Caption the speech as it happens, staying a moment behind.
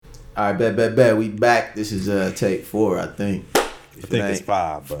All right, bet. We back. This is take 4, I think. I think it's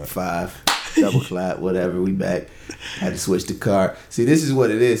 5, but 5. Double clap, whatever. We back. Had to switch the card. See, this is what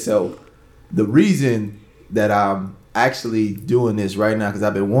it is. So, the reason that I'm actually doing this right now, because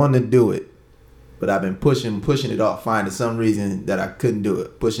I've been wanting to do it, but I've been pushing it off, finding some reason that I couldn't do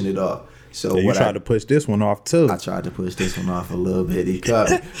it, pushing it off. So you tried to push this one off too. I tried to push this one off a little bit. He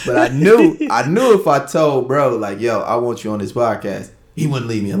cut me, but I knew if I told bro like, yo, I want you on this podcast, he wouldn't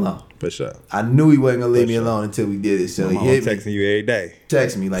leave me alone. For sure. I knew he wasn't gonna leave me alone until we did it. So he hit me, texting you every day.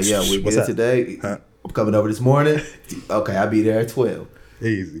 Text me like, yo, we're good today. Huh? I'm coming over this morning. Okay, I'll be there at 12.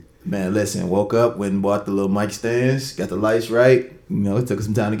 Easy. Man, listen, woke up, went and bought the little mic stands, got the lights right. You know, it took us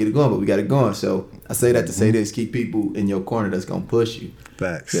some time to get it going, but we got it going. So I say that to say this: keep people in your corner that's gonna push you.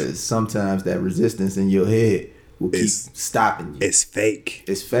 Facts. Because sometimes that resistance in your head will keep stopping you. It's fake.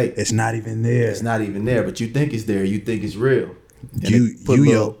 It's fake. It's not even there. It's not even there, but you think it's there. You think it's real. And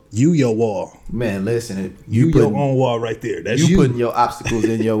You your wall. Man, listen. You your own wall right there. That's you. Putting your obstacles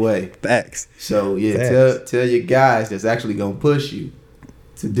in your way. Facts. So yeah, tell your guys that's actually gonna push you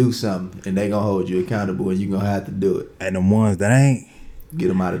to do something, and they gonna hold you accountable, and you gonna have to do it. And the ones that ain't, get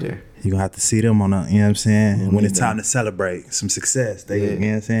them out of there. You gonna have to see them on a, you know what I'm saying? Mm-hmm. When it's time to celebrate some success, they, you know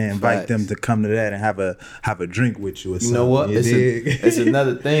what I'm saying? Invite them to come to that and have a drink with you or something. You know what? It's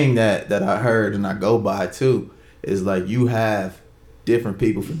another thing that I heard and I go by too, is like you have different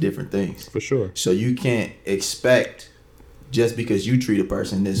people for different things. For sure. So you can't expect, just because you treat a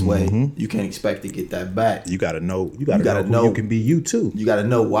person this way, you can't expect to get that back. You gotta know who you can be you too. You gotta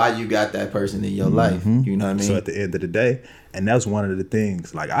know why you got that person in your life. You know what I mean? So at the end of the day, and that's one of the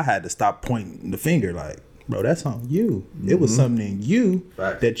things, like I had to stop pointing the finger like, bro, that's on you. It was something in you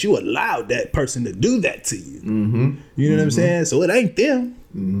that you allowed that person to do that to you. You know what I'm saying? So it ain't them.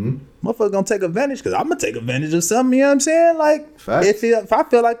 Motherfucker gonna take advantage, because I'm gonna take advantage of something, you know what I'm saying? Like if I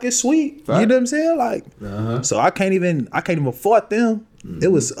feel like it's sweet, you know what I'm saying? Like so I can't even fault them. It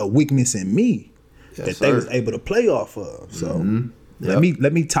was a weakness in me that they was able to play off of. So let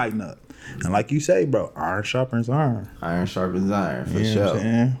me tighten up. And like you say, bro, iron sharpens iron. Iron sharpens iron, for you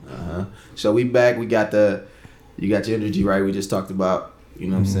sure. So we back. You got your energy right. We just talked about, you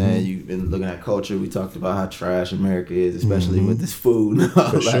know what I'm saying? You've been looking at culture. We talked about how trash America is, especially with this food.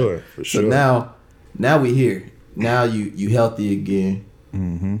 For sure. So now we here. Now you healthy again.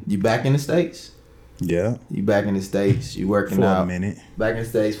 You back in the States? Yeah. You back in the States. You working for out. a minute. Back in the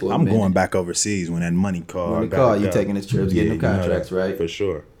States for a minute. I'm going back overseas when that money call. You taking the trips, getting the contracts, right? For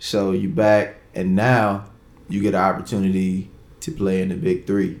sure. So you back, and now you get an opportunity to play in the Big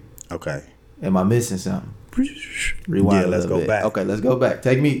 3. Okay. Am I missing something? Rewind. Yeah, let's go back. Okay, let's go back.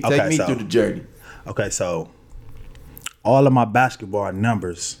 Take me through the journey. Okay, so all of my basketball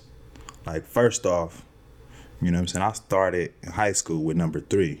numbers, like first off, you know what I'm saying, I started in high school with number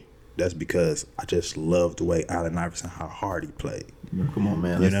 3. That's because I just loved the way Allen Iverson, how hard he played. Come on,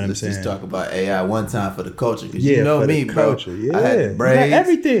 man. You know what I'm saying? Let's just talk about AI one time for the culture. Because you know me, bro. Yeah. I had the braids.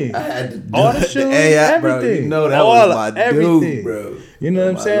 Everything. I had to do all the shoes, AI, everything. Bro. You know that was my everything. Dude, bro. You know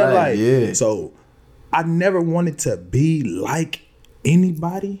what I'm saying? Life. Like, so I never wanted to be like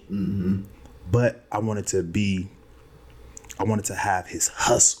anybody, but I wanted to have his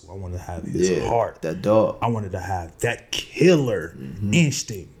hustle. I wanted to have his heart. That dog. I wanted to have that killer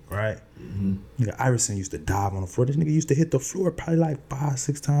instinct, right? Nigga, Iverson used to dive on the floor. This nigga used to hit the floor probably like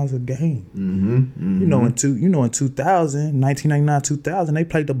 5-6 times a game. You know, in 1999, 2000, they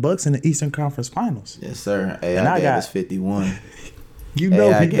played the Bucks in the Eastern Conference Finals. Yes, sir. AI gave us 51. You know,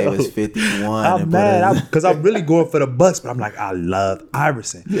 AI gave us 51. I'm mad because I'm really going for the Bucks, but I'm like, I love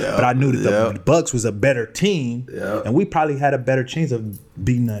Iverson. But I knew that the Bucks was a better team, and we probably had a better chance of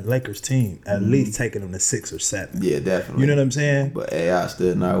beating the Lakers team, at least taking them to 6 or 7. Yeah, definitely. You know what I'm saying? But AI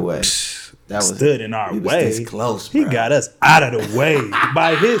stood in our way. Stood in our way. This close, bro. He got us out of the way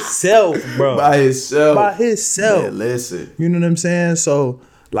by himself, bro. By himself. Man, listen. You know what I'm saying? So,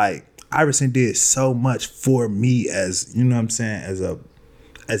 like, Iverson did so much for me as, you know what I'm saying,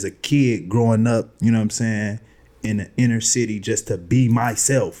 as a kid growing up, you know what I'm saying, in the inner city, just to be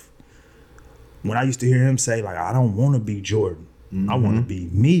myself. When I used to hear him say, like, I don't want to be Jordan. I want to be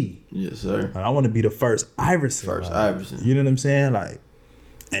me. Yes, sir. Like, I want to be the first Iverson. Iverson. You know what I'm saying? Like,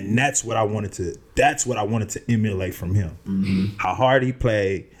 and that's what I wanted to emulate from him. How hard he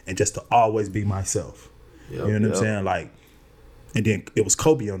played, and just to always be myself. You know what I'm saying? Like, and then it was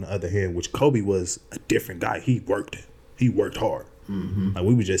Kobe on the other hand, which Kobe was a different guy. He worked hard. Like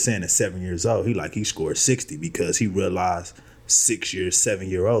we were just saying, at 7 years old, he scored 60 because he realized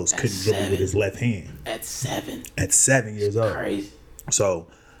 7-year-olds couldn't dribble with his left hand. At 7 years old. Crazy. So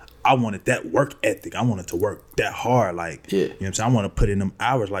I wanted that work ethic. I wanted to work that hard. Like, you know what I'm saying? I want to put in them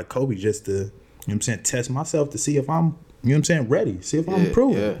hours like Kobe just to, you know what I'm saying, test myself to see if I'm, you know what I'm saying, ready. See if I'm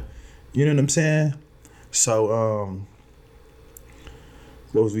improving. Yeah. You know what I'm saying? So,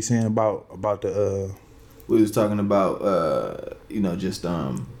 what was we saying about the we was talking about you know, just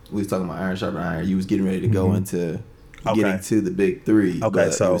we was talking about iron sharpen iron. You was getting ready to go into getting to the big three.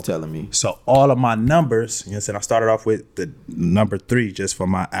 Okay, so you was telling me. So all of my numbers, you know what I'm saying, I started off with the number 3 just for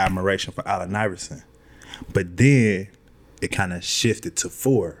my admiration for Allen Iverson. But then it kind of shifted to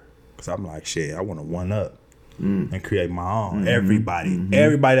 4 because I'm like, shit, I want to one up and create my own. Everybody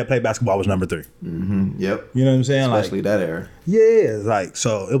that played basketball was number 3. Yep. You know what I'm saying? Especially like, that era. Yeah, like,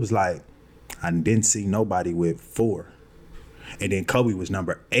 so it was like I didn't see nobody with 4. And then Kobe was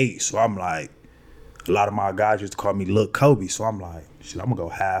number 8. So I'm like, a lot of my guys used to call me Lil Kobe. So I'm like, shit, I'm going to go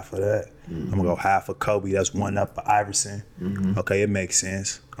half of that. I'm going to go half of Kobe. That's one up for Iverson. Okay, it makes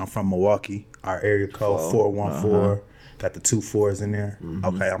sense. I'm from Milwaukee. Our area code 414. Got the 2 4s in there.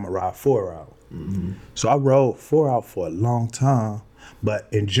 Okay, I'm going to ride 4 out. So I rode 4 out for a long time. But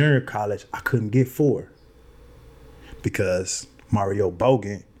in junior college, I couldn't get 4. Because Mario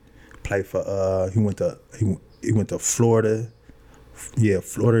Bogan played for, he went to Florida. Yeah,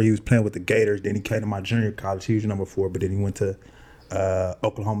 Florida. He was playing with the Gators. Then he came to my junior college. He was number 4, but then he went to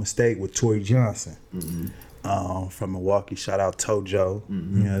Oklahoma State with Torrey Johnson from Milwaukee. Shout out Tojo. You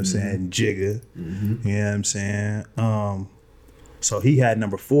know what I'm saying? Jigga. You know what I'm saying? So he had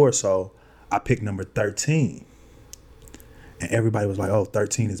number 4, so I picked number 13. And everybody was like, oh,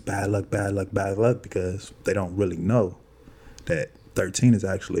 13 is bad luck, because they don't really know that 13 is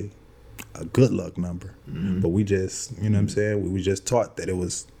actually a good luck number. But we just, you know what I'm saying, we just taught that it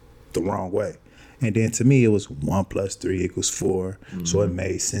was the wrong way. And then to me it was 1 + 3 = 4. So it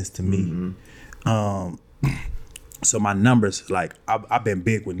made sense to me. So my numbers, like I've been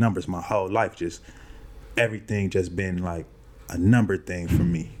big with numbers my whole life. Just everything just been like a number thing for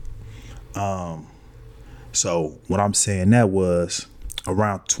me. So what I'm saying that was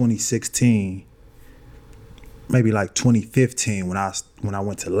around 2016, maybe like 2015 when I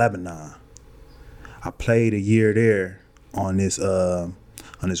went to Lebanon. I played a year there on this one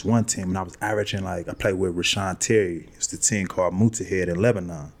team, and I was averaging, like, I played with Rashawn Terry. It's the team called Mutahed in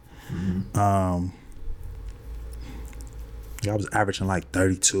Lebanon. I was averaging like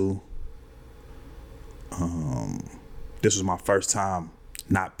 32. This was my first time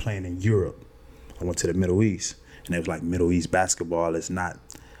not playing in Europe. I went to the Middle East, and it was like Middle East basketball is not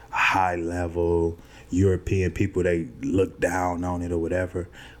high level. European people, they look down on it or whatever.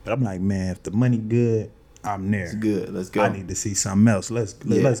 But I'm like, man, if the money good, I'm there. It's good. Let's go. I need to see something else. Let's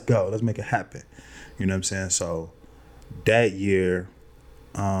go. Let's make it happen. You know what I'm saying? So that year,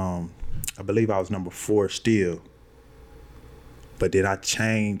 I believe I was number 4 still. But then I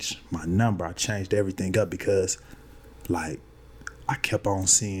changed my number. I changed everything up because, like, I kept on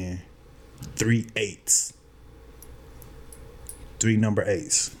seeing 3 8s. 3 number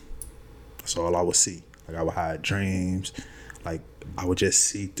 8s. That's all I would see. Like, I would have dreams. Like, I would just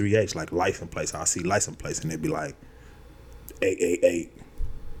see 3 8s, like license plates. I'd see license plates, and they'd be like 888,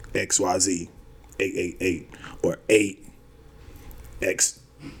 XYZ, 888, or 8X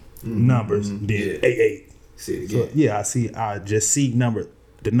numbers, then 88. See it again. So, yeah, I just see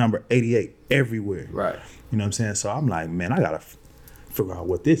the number 88 everywhere. Right. You know what I'm saying? So I'm like, man, I got to figure out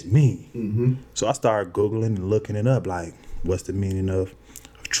what this means. So I started Googling and looking it up, like, what's the meaning of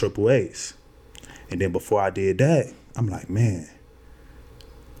triple A's? And then before I did that, I'm like, man,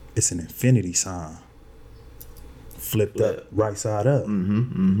 it's an infinity sign. Flipped up, right side up.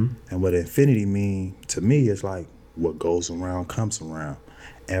 And what infinity mean to me is like what goes around comes around.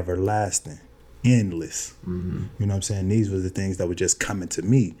 Everlasting, endless. You know what I'm saying? These were the things that were just coming to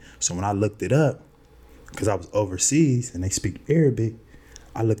me. So when I looked it up, because I was overseas and they speak Arabic,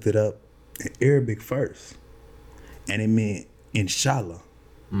 I looked it up in Arabic first. And it meant inshallah.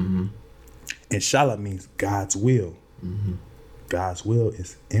 Inshallah means God's will. God's will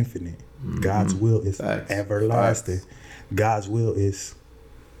is infinite. God's will is everlasting. God's will is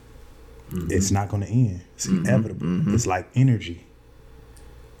it's not going to end. It's inevitable. It's like energy.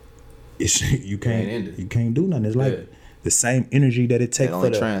 You can't do nothing. It's like the same energy that it takes. It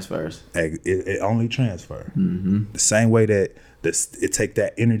only transfers. It only transfers. The same way that it take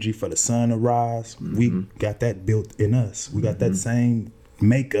that energy for the sun to rise. We got that built in us. We got that same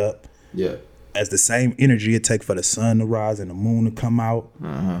makeup. Yeah. As the same energy it take for the sun to rise and the moon to come out.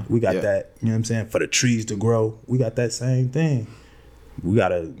 We got that, you know what I'm saying, for the trees to grow. We got that same thing. We got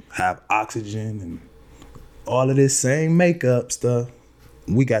to have oxygen and all of this same makeup stuff.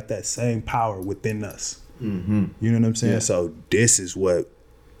 We got that same power within us. You know what I'm saying? So this is what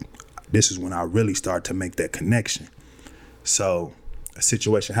this is when I really started to make that connection. So a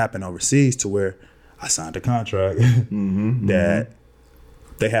situation happened overseas to where I signed a contract that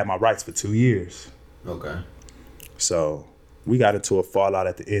they had my rights for 2 years. Okay. So we got into a fallout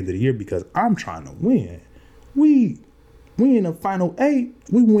at the end of the year because I'm trying to win. We in the final 8.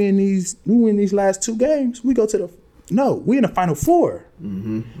 We win these last 2 games. We go to we in the final 4.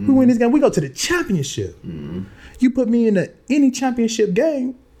 We win this game. We go to the championship. You put me in any championship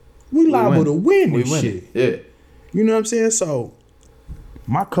game, we liable to win this shit. Yeah. You know what I'm saying? So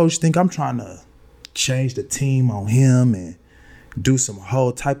my coach think I'm trying to change the team on him and do some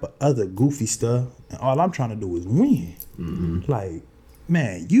whole type of other goofy stuff. And all I'm trying to do is win. Like,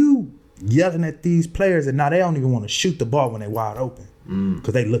 man, you yelling at these players and now they don't even want to shoot the ball when they wide open.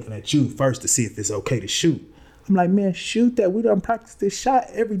 Because they looking at you first to see if it's okay to shoot. I'm like, man, shoot that. We done practice this shot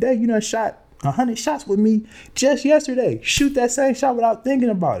every day. You done shot 100 shots with me just yesterday. Shoot that same shot without thinking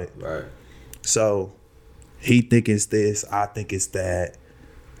about it. Right. So he think it's this, I think it's that.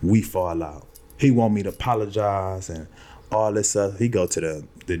 We fall out. He want me to apologize and all this stuff. He go to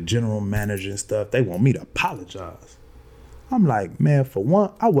the general manager and stuff. They want me to apologize. I'm like, man, for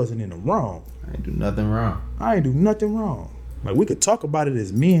one, I wasn't in the wrong. I ain't do nothing wrong. Like, we could talk about it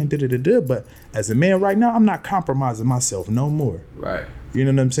as men, but as a man right now, I'm not compromising myself no more. Right. You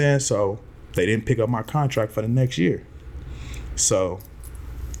know what I'm saying? So they didn't pick up my contract for the next year. So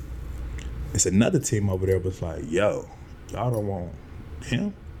it's another team over there was like, yo, y'all don't want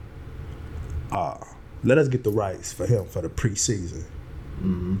him? Let us get the rights for him for the preseason.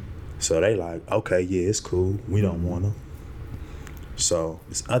 So they like, okay, yeah, it's cool. We don't want him. So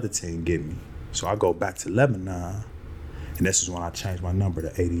this other team get me. So I go back to Lebanon, and this is when I changed my number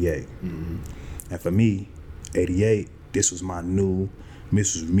to 88. And for me, 88, this was my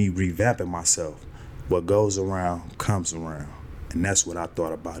this was me revamping myself. What goes around comes around. And that's what I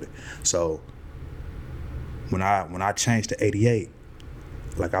thought about it. So when I changed to 88,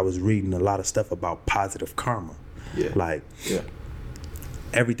 like I was reading a lot of stuff about positive karma. Like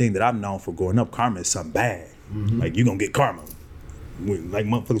everything that I've known for growing up, karma is something bad. Like you gonna get karma. Like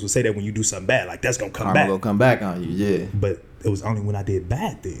motherfuckers would say that when you do something bad, like that's gonna come karma back. Gonna come back on you, yeah. But it was only when I did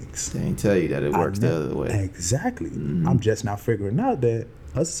bad things. They ain't tell you that it works the other way. Exactly. I'm just now figuring out that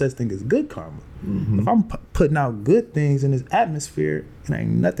us such thing is good karma. If I'm putting out good things in this atmosphere, it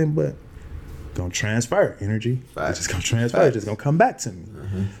ain't nothing but gonna transfer energy. It's just gonna transfer. It's just gonna come back to me.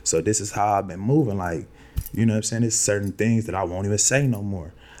 So this is how I've been moving. Like, you know what I'm saying? There's certain things that I won't even say no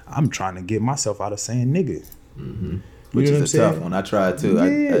more. I'm trying to get myself out of saying nigga. Which you know is a tough one. I tried to.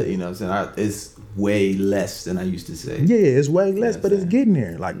 Yeah. You know what I'm saying? It's way less than I used to say. Yeah, it's way less, but it's getting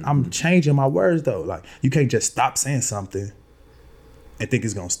there. Like, I'm changing my words, though. Like, you can't just stop saying something and think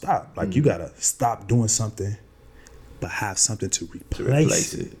it's going to stop. Like, you got to stop doing something, but have something to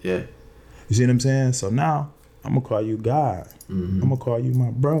replace it. Yeah. You see what I'm saying? So now, I'm going to call you God. I'm going to call you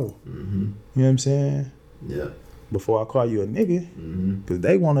my bro. You know what I'm saying? Yeah. Before I call you a nigga, because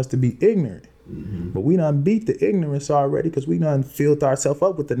they want us to be ignorant. But we done beat the ignorance already because we done filled ourselves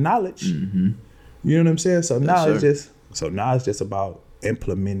up with the knowledge. You know what I'm saying? So now it's just about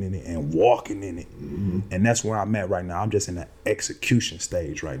implementing it and walking in it. And that's where I'm at right now. I'm just in the execution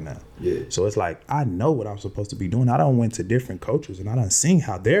stage right now. Yeah. So it's like I know what I'm supposed to be doing. I done went to different cultures and I done seen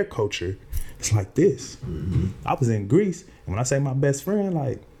how their culture is like this. I was in Greece, and when I say my best friend,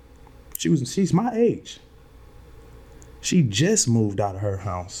 like she's my age. She just moved out of her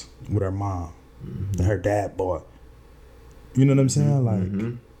house with her mom that her dad bought. You know what I'm saying?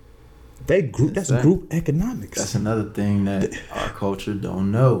 Like they group. That's group economics. That's another thing that our culture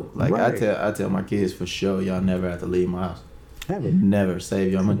don't know. Like I tell my kids for sure, y'all never have to leave my house. Never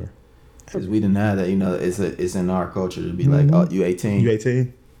save your money. Because we didn't have that. You know, it's in our culture to be like, oh, you 18. You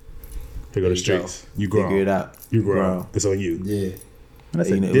 18? Here go the streets. You grown. Figure it out. You grown. It's on you. Yeah.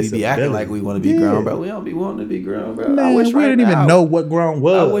 You know, we be acting like we want to be grown, bro. We don't be wanting to be grown, bro. Man, I wish we didn't even know what grown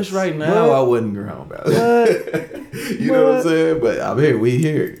was. I wish right now I wasn't grown, bro. You know what I'm saying? But I'm here. We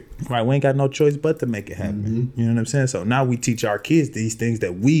here. Right. We ain't got no choice but to make it happen. You know what I'm saying? So now we teach our kids these things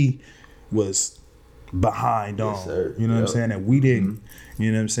that we was behind on. Sir. You know what I'm saying? That we didn't,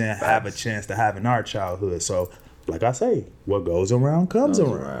 you know what I'm saying, have a chance to have in our childhood. So, like I say, what goes around comes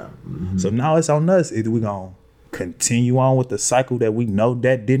around. So now it's on us. Either we going to continue on with the cycle that we know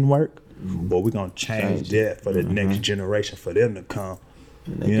that didn't work, or we're going to change that for the next generation, for them to come.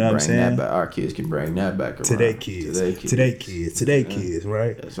 And you know what I'm saying? Our kids can bring that back around. To their kids,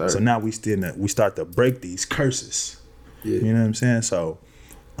 right? Yes, sir. So now we start to break these curses. Yeah. You know what I'm saying? So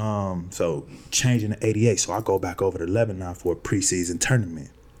so changing to 88. So I go back over to Lebanon for a preseason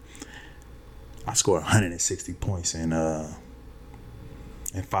tournament. I scored 160 points in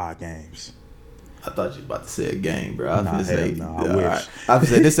in 5 games. I thought you were about to say a game, bro. I was gonna say, no, I wish. Right. I was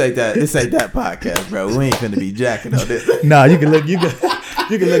gonna say this ain't that podcast, bro. We ain't finna be jacking on this. Nah, you can look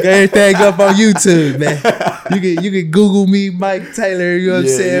everything up on YouTube, man. You can Google me, Mike Taylor. You know what I'm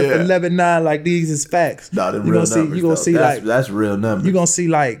saying? For 11-9, like these is facts. No, them real numbers. You gonna see that's real numbers. You gonna see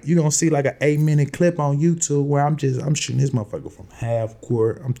like an 8-minute clip on YouTube where I'm shooting this motherfucker from half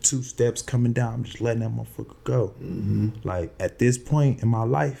court. I'm 2 steps coming down. I'm just letting that motherfucker go. Mm-hmm. Like at this point in my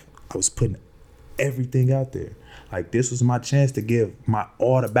life, I was putting everything out there. Like this was my chance to give my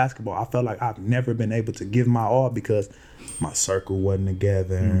all to basketball. I felt like I've never been able to give my all because my circle wasn't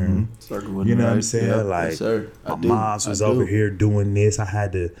together. Mm-hmm. Circle wasn't, you know right. what I'm saying? Yep. Like Yes, my mom's was over here doing this. I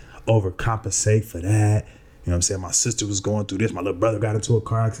had to overcompensate for that. You know what I'm saying? My sister was going through this. My little brother got into a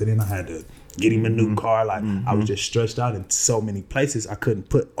car accident. I had to get him a new car. Like I was just stretched out in so many places. I couldn't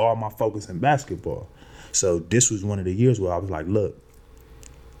put all my focus in basketball. So this was one of the years where I was like, look,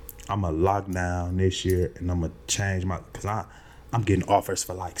 I'm going to lock down this year and I'm going to change because I'm getting offers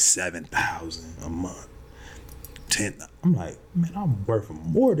for like $7,000 a month. 10. I'm like, man, I'm worth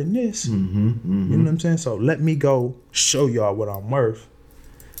more than this. Mm-hmm, mm-hmm. You know what I'm saying? So let me go show y'all what I'm worth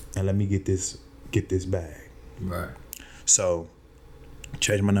and let me get this bag. Right. So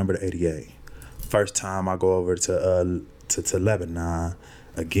change my number to 88. First time I go over to Lebanon.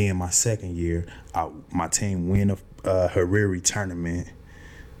 Again, my second year, my team win a Hariri tournament.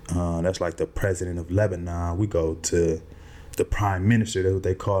 That's like the president of Lebanon. We go to the prime minister. That's what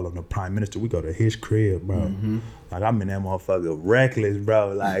they call him, the prime minister. We go to his crib, bro. Mm-hmm. Like I'm in that motherfucker reckless,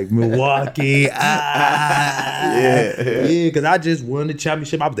 bro. Like Milwaukee, because I just won the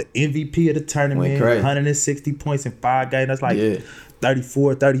championship. I was the MVP of the tournament. 160 points in 5 games. That's like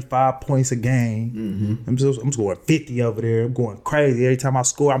 34, 35 points a game. Mm-hmm. I'm scoring 50 over there. I'm going crazy. Every time I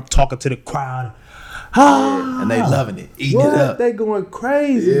score, I'm talking to the crowd. And they loving it, eating it up. They going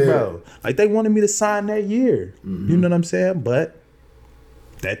crazy, bro. Like they wanted me to sign that year. Mm-hmm. You know what I'm saying? But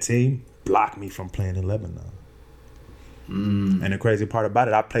that team blocked me from playing in Lebanon. And the crazy part about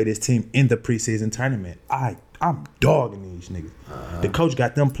it, I played this team in the preseason tournament. I'm dogging these niggas. The coach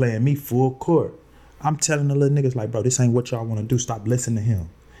got them playing me full court. I'm telling the little niggas like, bro, this ain't what y'all want to do. Stop listening to him.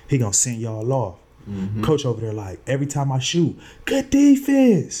 He gonna send y'all off. Coach over there like, every time I shoot, good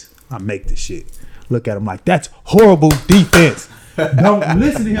defense. I make the shit. Look at him like, that's horrible defense. Don't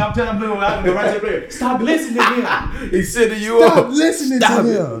listen to him. I'm telling him, I'm go right there. Stop listening to him. He's sending you off. Stop listening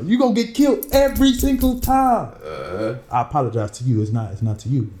to him. You gonna get killed every single time. I apologize to you. It's not to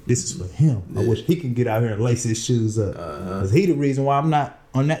you. This is for him. I wish he can get out here and lace his shoes up. Cause he the reason why I'm not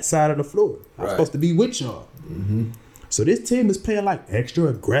on that side of the floor. I'm supposed to be with y'all. So this team is playing like extra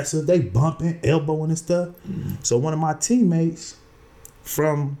aggressive. They bumping, elbowing and stuff. So one of my teammates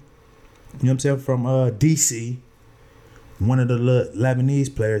from, you know what I'm saying, from DC, one of the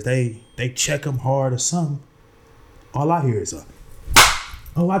Lebanese players, they check him hard or something. All I hear is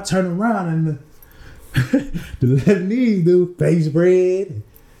I turn around and the Lebanese dude, face red.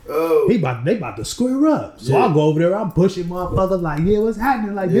 Oh, they about to square up. So I go over there, I'm pushing motherfuckers like, what's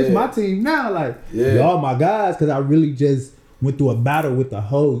happening? Like, this is my team now. Like, y'all my guys, because I really just went through a battle with the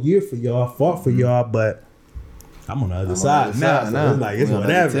whole year for y'all, fought for y'all, but I'm on the other side now. So it's like, it's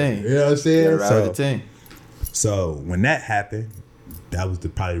whatever. You know what I'm saying? So when that happened, that was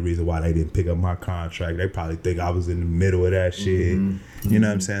probably the reason why they didn't pick up my contract. They probably think I was in the middle of that shit. You know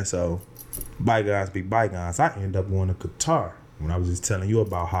what I'm saying? So bygones be bygones. I ended up going to Qatar. When I was just telling you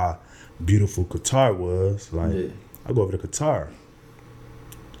about how beautiful Qatar was, like I go over to Qatar.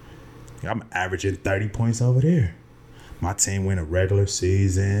 I'm averaging 30 points over there. My team win a regular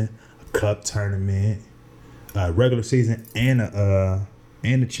season, a cup tournament, a regular season and the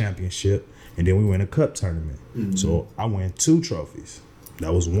championship. And then we win a cup tournament. So I win 2 trophies.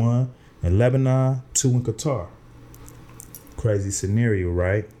 That was 1 in Lebanon, 2 in Qatar. Crazy scenario,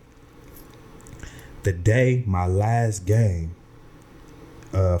 right? The day my last game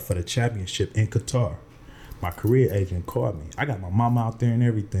for the championship in Qatar, my career agent called me. I got my mama out there and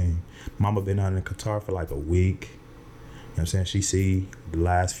everything. Mama been out in Qatar for like a week. You know what I'm saying? She see the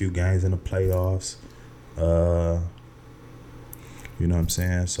last few games in the playoffs. You know what I'm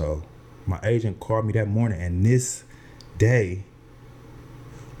saying? So my agent called me that morning, and this day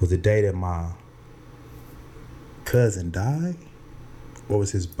was the day that my cousin died, or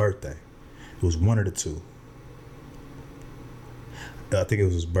was his birthday. It was one of the two. I think it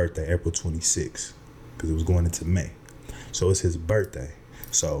was his birthday, April 26th, because it was going into May. So it's his birthday.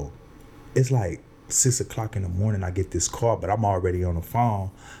 So it's like 6 o'clock in the morning. I get this call, but I'm already on the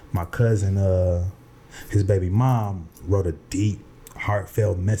phone. My cousin, his baby mom, wrote a deep,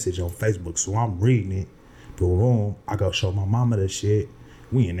 heartfelt message on Facebook. So I'm reading it. Boom, I go show my mama the shit.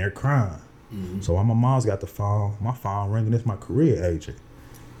 We in there crying. So while my mom's got the phone, my phone ringing. It's my career agent.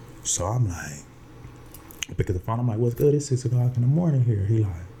 So I'm like, I pick up the phone. I'm like, what's good? It's 6 o'clock in the morning here. He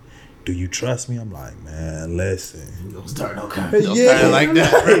like, do you trust me? I'm like, man, listen. Don't start no kind. Don't start it like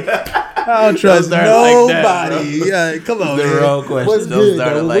that. I don't trust nobody. Like yeah, come on, the man. wrong question. What's Don't good,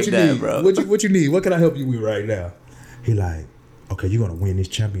 start it bro? like What you that, need? bro. What you need? What can I help you with right now? He like, okay, you're gonna win this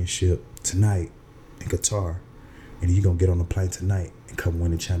championship tonight in Qatar, and then you're gonna get on the plane tonight and come win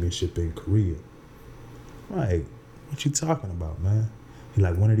the championship in Korea. I'm like, what you talking about, man? He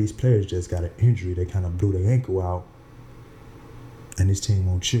like, one of these players just got an injury. They kind of blew their ankle out, and this team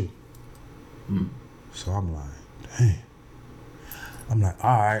won't shoot. So I'm like, dang. I'm like,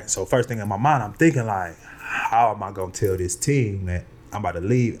 all right. So first thing in my mind, I'm thinking like, how am I gonna tell this team that I'm about to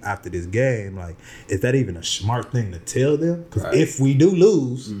leave after this game? Like, is that even a smart thing to tell them? Because if we do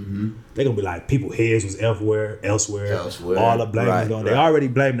lose, they're gonna be like, people heads was elsewhere. All the blame is going. They already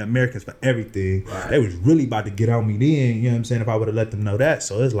blame the Americans for everything. They was really about to get on me then. You know what I'm saying? If I would have let them know that.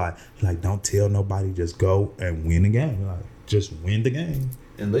 So it's like, don't tell nobody. Just go and win the game. Like, just win the game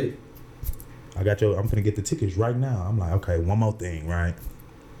and leave. I'm gonna get the tickets right now. I'm like, okay, one more thing, right?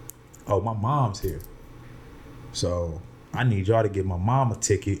 Oh, my mom's here. So I need y'all to get my mom a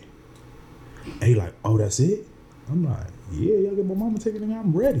ticket. And he like, oh, that's it? I'm like, yeah, y'all get my mom a ticket and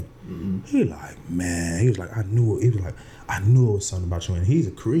I'm ready. He like, man, he was like, I knew it. He was like, I knew it was something about you. And he's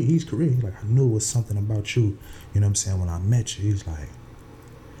Korean. He's like, I knew it was something about you. You know what I'm saying? When I met you, he was like,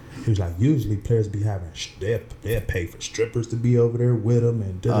 usually players be having, they'll pay for strippers to be over there with them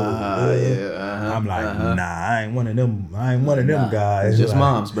and I'm like, nah, I ain't one of them guys. Just like,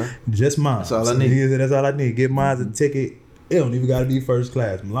 moms, bro. Just moms. That's all I need. That's all I need. Get moms a ticket. It don't even gotta be first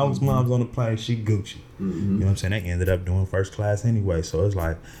class. As long as mom's on the plane, she Gucci. You know what I'm saying? They ended up doing first class anyway. So it's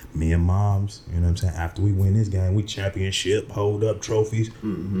like me and moms, you know what I'm saying? After we win this game, we championship, hold up trophies,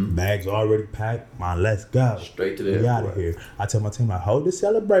 bags already packed. Let's go. Straight to the airport. We out of here. I tell my team, like, hold the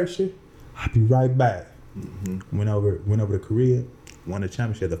celebration. I'll be right back. Went over to Korea, won the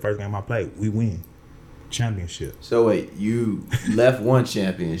championship. The first game I played, we win. Championship. So wait, you left one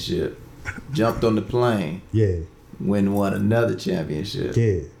championship, jumped on the plane. Yeah. Won another championship.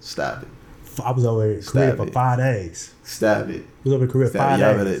 Yeah. Stop it. I was over in Korea for 5 days. Stop it. I was over in Korea for 5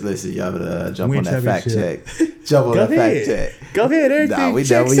 days. Y'all better jump on that fact check. Jump on that fact check. Go ahead, everything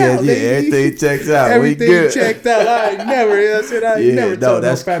checks out. Everything checks out. Everything we good. checked out. I never told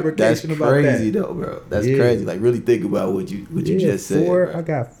no fabrication about that. That's crazy though, bro. That's crazy. Like, really think about what you just said. I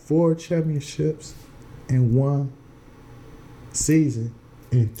got 4 championships in one season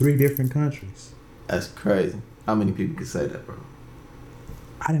in 3 different countries. That's crazy. How many people can say that, bro?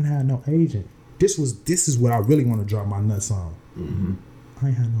 I didn't have no agent. This is what I really want to drop my nuts on. I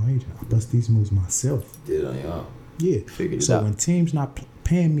ain't had no agent. I bust these moves myself. Did it on your own. Yeah. Figured it out. When teams not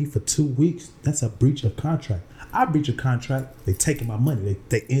paying me for 2 weeks, that's a breach of contract. I breach a contract. They taking my money.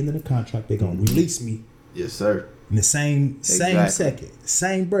 They ending the contract. They gonna release me. Yes, sir. In the same second,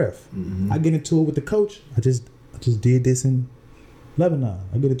 same breath. I get into it with the coach. I just did this in Lebanon.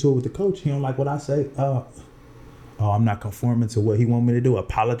 I get into it with the coach. He don't like what I say. I'm not conforming to what he want me to do.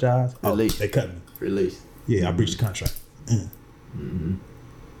 Apologize. Release. They cut me. Release. Yeah, I breached the contract.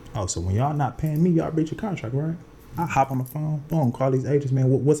 Oh, so when y'all not paying me, y'all breach your contract, right? I hop on the phone, boom, call these agents, man.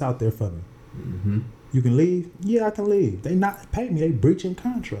 What's out there for me? You can leave? Yeah, I can leave. They not pay me. They breaching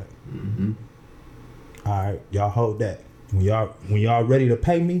contract. All right, y'all hold that. When y'all ready to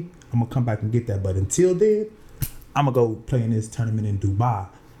pay me, I'm gonna come back and get that. But until then, I'm gonna go play in this tournament in Dubai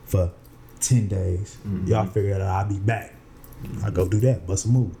for 10 days. Y'all figure that out. I'll be back. I go do that. Bust a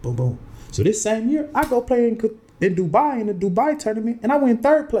move. Boom, boom. So this same year, I go play in Dubai in the Dubai tournament, and I win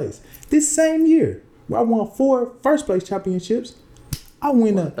 3rd place. This same year, where I won 4 first place championships, I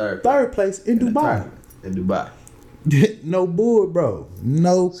win a third place in Dubai. In Dubai. No bull, bro.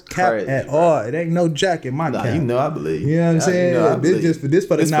 No cap at all. It ain't no jack in my cap. You know I believe. You know what I'm saying? This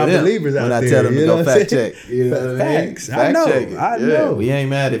for the non-believers out there. When I tell them to go fact check. You know what I mean? Facts. I know. We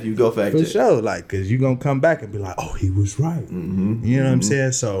ain't mad if you go fact check. For sure. Like, because you going to come back and be like, oh, he was right. You know what I'm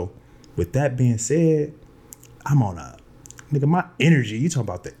saying? So, with that being said, I'm on my energy, you talking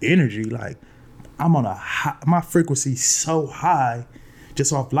about the energy, like, I'm on my frequency so high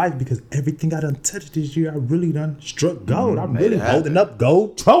just off life because everything I done touched this year, I really done struck gold. I'm really holding up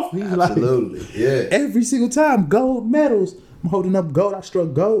gold trophies. Absolutely. Like, yeah. Every single time, gold medals. I'm holding up gold. I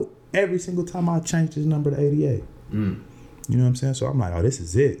struck gold every single time I changed this number to 88. You know what I'm saying? So I'm like, oh, this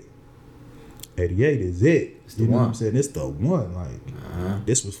is it. 88 is it. You know what I'm saying? It's the one. Like,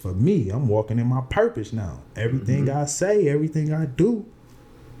 this was for me. I'm walking in my purpose now. Everything I say, everything I do,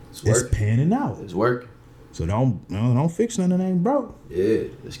 it's panning out. It's working. So don't fix nothing that ain't broke. Yeah,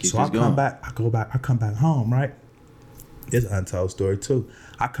 let's keep so this going. I come back home, right? It's an untold story too.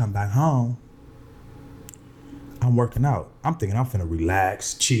 I come back home. I'm working out. I'm thinking I'm finna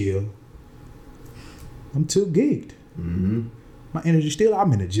relax, chill. I'm too geeked. Mm-hmm. My energy still.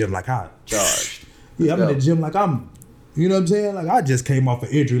 I'm in the gym like I Charged. Yeah, I'm in the gym like I'm. You know what I'm saying? Like I just came off an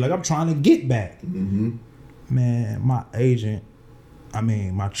injury. Like I'm trying to get back. Mm-hmm. Man, my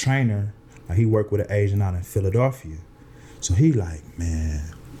trainer, like he worked with an agent out in Philadelphia. So he like, man,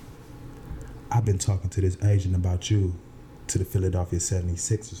 I've been talking to this agent about you to the Philadelphia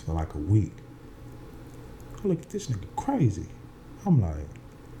 76ers for like a week. I look at this nigga crazy. I'm like,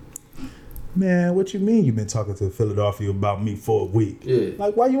 man, what you mean you been talking to Philadelphia about me for a week? Yeah.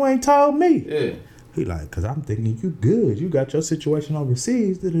 Like, why you ain't told me? Yeah. He like, cause I'm thinking you good. You got your situation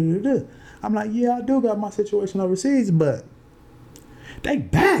overseas. Da-da-da-da. I'm like, yeah, I do got my situation overseas, but they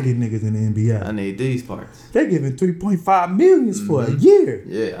bagging niggas in the NBA. I need these parts. They giving $3.5 million for a year.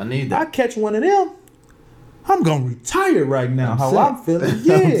 Yeah, I need I that. catch one of them, I'm gonna retire right now. I'm I'm feeling.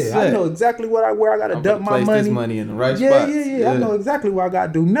 Yeah, I set. know exactly where I gotta I'm dump gonna my place money. this money in the right Yeah, spots. yeah. I know exactly what I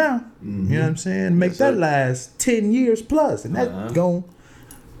gotta do now. You know what I'm saying? Make Yes, that sir. last 10 years plus, and that's gonna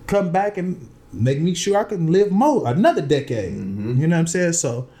come back and make me sure I can live another decade. You know what I'm saying?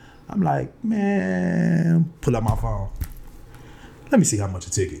 So I'm like, man, pull out my phone. Let me see how much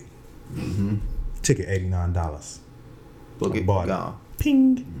a ticket. Ticket $89. Book it, Bought it. gone.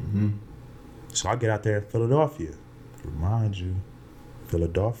 Ping. So I get out there in Philadelphia. Remind you,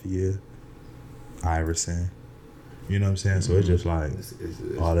 Philadelphia, Iverson. You know what I'm saying? So it's just like It's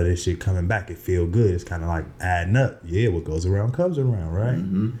all of this shit coming back. It feel good. It's kind of like adding up. Yeah, what goes around comes around,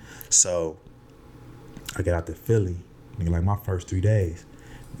 right? So I get out to Philly. Nigga, like my first 3 days.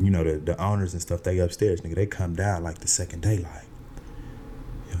 You know, the owners and stuff, they upstairs, nigga, they come down like the second day, like,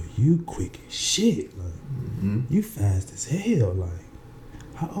 yo, you quick as shit. Like, you fast as hell. Like,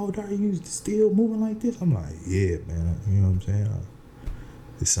 how old are you still moving like this? I'm like, yeah, man. You know what I'm saying?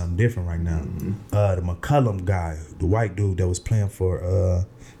 It's something different right now. The McCollum guy, the white dude that was playing for,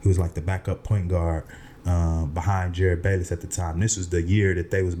 he was like the backup point guard behind Jared Bayless at the time. This was the year that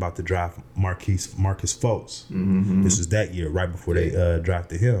they was about to draft Marcus Fultz. This was that year, right before they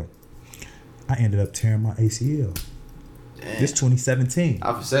drafted him. I ended up tearing my ACL. Damn. This 2017.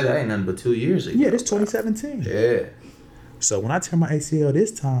 I would say that ain't nothing but 2 years ago. Yeah, this 2017. Yeah. So when I tear my ACL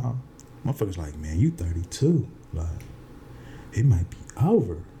this time, motherfuckers like, man, you 32. Like, it might be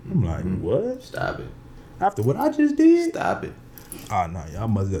over. I'm like, what? Stop it. After what I just did? Stop it. Oh, no, y'all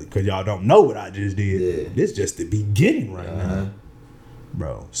must, because y'all don't know what I just did. Yeah. This just the beginning right now.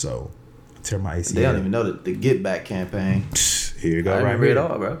 Bro, so I tear my ACL. They don't even know the Get Back campaign. Here you go, I right remember here. it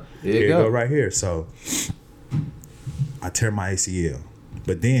all, bro. Here Here you you go. go, right here. So I tear my ACL.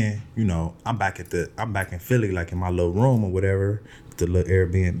 But then, you know, I'm back in Philly, like in my little room or whatever, the little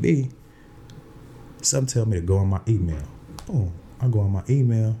Airbnb. Something tell me to go on my email. Boom. I go on my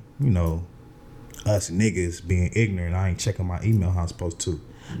email. You know, us niggas being ignorant, I ain't checking my email how I'm supposed to.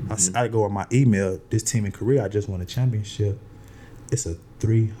 I go on my email. This team in Korea, I just won a championship. It's a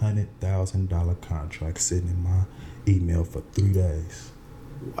 $300,000 contract sitting in my email for 3 days.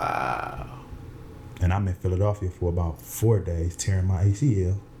 Wow. And I'm in Philadelphia for about 4 days tearing my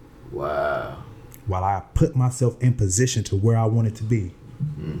ACL Wow. while I put myself in position to where I wanted to be.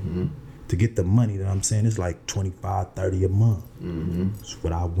 To get the money that I'm saying, it's like 25, 30 a month. That's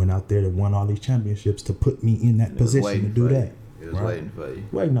what I went out there to won all these championships to put me in that It was position to waiting do for that. you. It was right? waiting for you.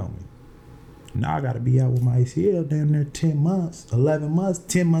 Waiting on me. Now I got to be out with my ACL down there 10 months, 11 months,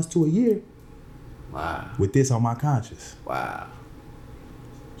 10 months to a year Wow. with this on my conscience. Wow.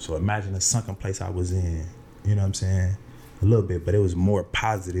 So imagine the sunken place I was in. You know what I'm saying? A little bit, but it was more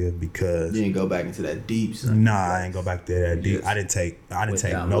positive because You didn't go back into that deep stuff. nah, I ain't go back there that deep. Yes. I didn't take Went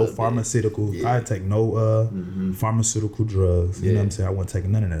down a no little bit. pharmaceutical. Yeah. I didn't take no pharmaceutical drugs. You know what I'm saying? I wasn't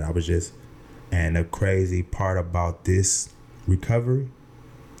taking none of that. I was just, and the crazy part about this recovery,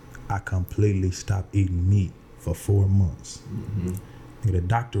 I completely stopped eating meat for 4 months. And the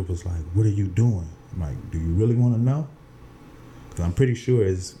doctor was like, "What are you doing?" I'm like, "Do you really want to know?" Because I'm pretty sure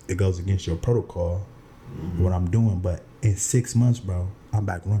it goes against your protocol what I'm doing, but in 6 months, bro, I'm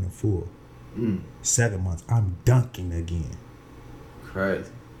back running full. 7 months, I'm dunking again. Crazy.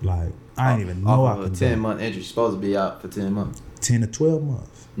 Like, I didn't even know I Off of could a dunk. 10-month injury. You're supposed to be out for 10 months. 10 to 12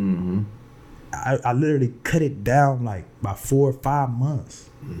 months. I literally cut it down like by 4 or 5 months.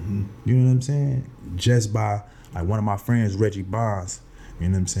 You know what I'm saying? Just by, like, one of my friends, Reggie Bonds, you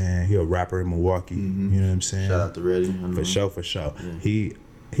know what I'm saying? He a rapper in Milwaukee. You know what I'm saying? Shout out to Reggie. For sure.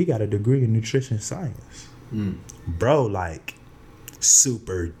 He got a degree in nutrition science. Bro, like,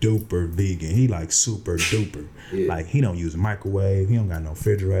 super duper vegan. He like super duper. Yeah. Like he don't use a microwave. He don't got no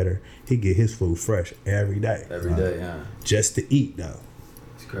refrigerator. He get his food fresh every day. Every day, yeah. Just to eat though.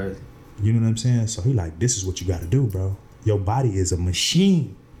 It's crazy. You know what I'm saying? So he like, this is what you got to do, bro. Your body is a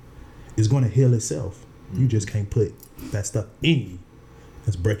machine. It's going to heal itself. You just can't put that stuff in you.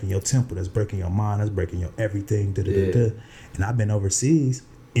 That's breaking your temple. That's breaking your mind. That's breaking your everything. And I've been overseas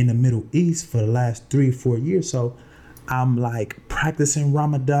in the Middle East for the last 3 or 4 years. So I'm like practicing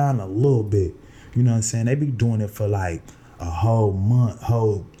Ramadan a little bit. You know what I'm saying? They be doing it for like a whole month,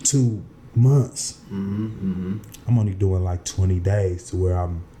 whole 2 months. I'm only doing like 20 days to where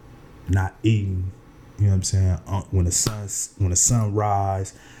I'm not eating. You know what I'm saying? When the sun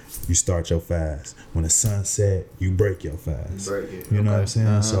rise, you start your fast. When the sun set, you break your fast. You know what I'm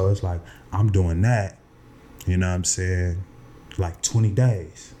saying? So it's like I'm doing that. You know what I'm saying? Like 20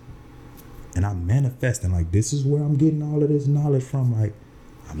 days. And I'm manifesting. Like this is where I'm getting all of this knowledge from. Like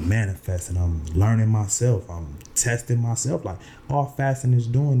I'm manifesting. I'm learning myself. I'm testing myself. Like all fasting is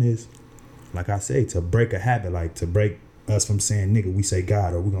doing is, like I say, to break a habit. Like to break us from saying nigga, we say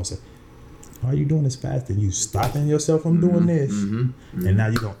God, or we gonna say, all you doing is fasting. You stopping yourself from doing this. And now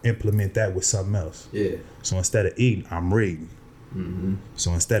you're going to implement that with something else. Yeah. So instead of eating, I'm reading.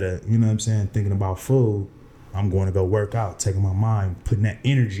 So instead of, you know what I'm saying, thinking about food, I'm going to go work out, taking my mind, putting that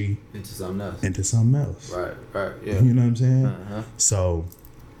energy into something else. Right. Yeah. You know what I'm saying? So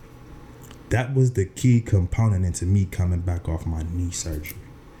that was the key component into me coming back off my knee surgery.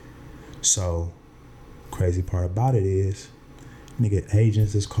 So crazy part about it is, nigga,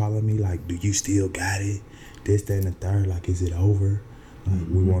 agents is calling me like, do you still got it? This, that, and the third. Like, is it over? Like,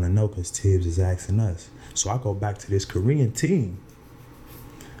 we want to know because Tibbs is asking us. So I go back to this Korean team.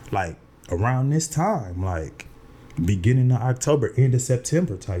 Like, around this time, like, beginning of October, end of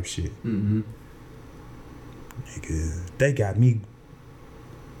September type shit. Nigga, they got me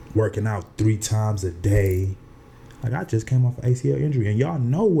working out 3 times a day. Like, I just came off an ACL injury. And y'all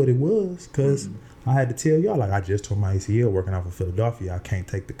know what it was because I had to tell y'all, like, I just tore my ACL working out for Philadelphia. I can't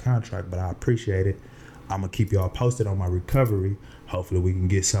take the contract, but I appreciate it. I'm going to keep y'all posted on my recovery. Hopefully we can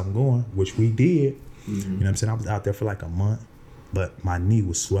get something going, which we did. You know what I'm saying? I was out there for like a month, but my knee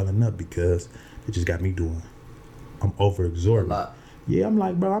was swelling up because it just got me doing. I'm overexerting. Yeah, I'm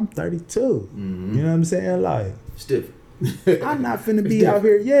like, bro, I'm 32. You know what I'm saying? Like, stiff. I'm not finna be out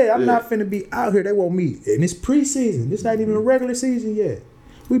here. Yeah, I'm not finna be out here. They want me. And it's preseason. This not even a regular season yet.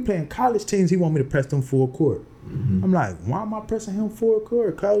 We playing college teams. He want me to press them full court. I'm like, why am I pressing him full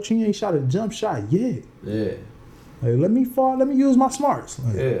court, coach? He ain't shot a jump shot yet. Yeah. Like, let me fall. Let me use my smarts.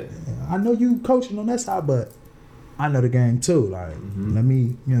 Like, I know you coaching on that side, but I know the game too. Like, let me, you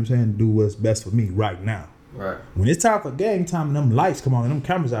know what I'm saying, do what's best for me right now. Right. When it's time for game time and them lights come on and them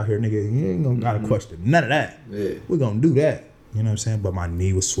cameras out here, nigga, you ain't gonna gotta question none of that. Yeah. We're gonna do that. You know what I'm saying? But my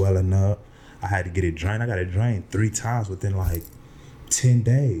knee was swelling up. I had to get it drained. I got it drained 3 times within like 10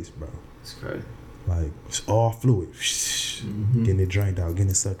 days, bro. It's crazy. Like, it's all fluid. Getting it drained out, getting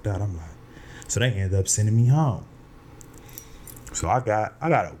it sucked out. I'm like, so they ended up sending me home. So I got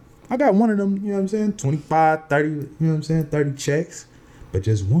one of them, you know what I'm saying, 25, 30, you know what I'm saying, 30 checks, but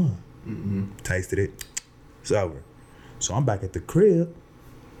just one. Tasted it. It's over. So I'm back at the crib.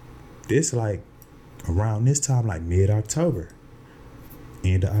 This like around this time, like mid-October,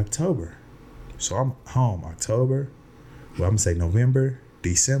 end of October. So I'm home October. Well, I'm gonna say November,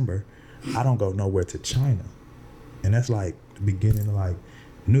 December. I don't go nowhere to China. And that's like the beginning of like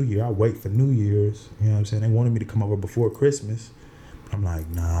New Year. I wait for New Year's. You know what I'm saying? They wanted me to come over before Christmas. I'm like,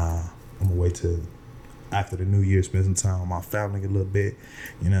 nah, I'm gonna wait till after the New Year, spend some time with my family a little bit.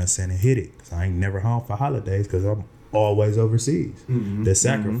 You know what I'm saying? And hit it. Cause I ain't never home for holidays because I'm always overseas. The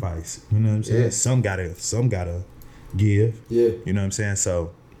sacrifice. You know what I'm saying? Yeah. Some gotta give. Yeah. You know what I'm saying?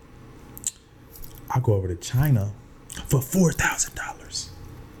 So I go over to China for $4,000.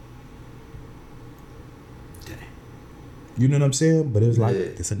 You know what I'm saying? But it was like,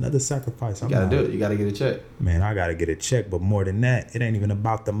 it's another sacrifice. You gotta do it. You gotta get a check. Man, I gotta get a check. But more than that, it ain't even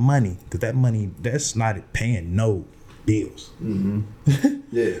about the money. Because that money, that's not paying no bills.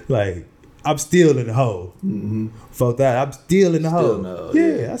 Yeah. Like, I'm still in the hole. Fuck that. I'm still in the hole. No,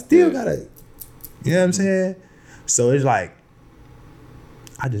 I still gotta. You know what I'm saying? So it's like,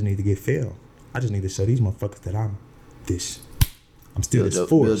 I just need to get filmed. I just need to show these motherfuckers that I'm still this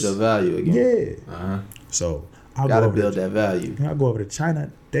force. Build your value again. Yeah. So I gotta build that value. I go over to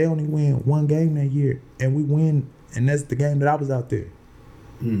China. They only win 1 game that year, and we win, and that's the game that I was out there.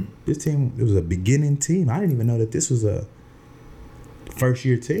 This team, it was a beginning team. I didn't even know that this was a first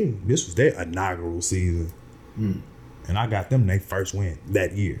year team. This was their inaugural season, and I got them their first win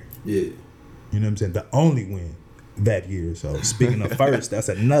that year. Yeah, you know what I'm saying? The only win that year. So speaking of first, that's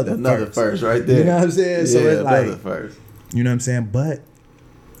another first right there. You know what I'm saying? So it's like first. You know what I'm saying? But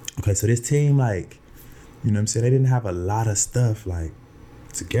okay, so this team, like, you know what I'm saying, they didn't have a lot of stuff like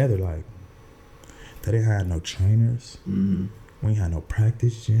together. Like, they didn't have no trainers. Mm-hmm. We ain't had no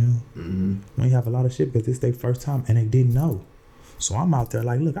practice gym. Mm-hmm. We ain't have a lot of shit because it's their first time and they didn't know. So I'm out there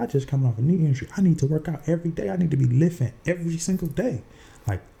like, look, I just coming off a knee injury. I need to work out every day. I need to be lifting every single day.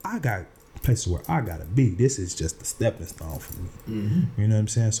 Like, I got places where I gotta be. This is just a stepping stone for me. Mm-hmm. You know what I'm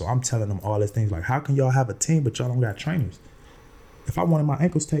saying? So I'm telling them all these things like, how can y'all have a team but y'all don't got trainers? If I wanted my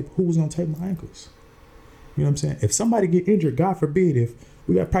ankles taped, who was gonna tape my ankles? You know what I'm saying? If somebody get injured, God forbid, if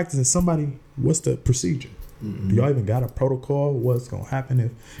we got practice and somebody, what's the procedure? Mm-hmm. Do y'all even got a protocol? What's gonna happen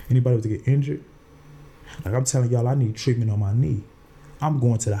if anybody was to get injured? Like, I'm telling y'all, I need treatment on my knee. I'm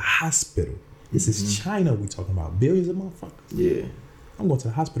going to the hospital. This is China we talking about. Billions of motherfuckers. Yeah. I'm going to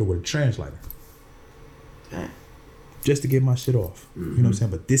the hospital with a translator. Damn. Just to get my shit off. You know what I'm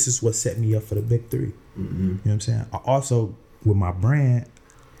saying? But this is what set me up for the big three. You know what I'm saying? I also, with my brand,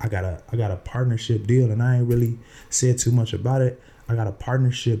 I got a partnership deal, and I ain't really said too much about it. I got a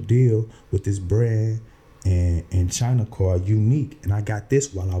partnership deal with this brand in China called Unique, and I got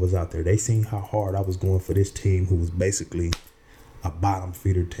this while I was out there. They seen how hard I was going for this team, who was basically a bottom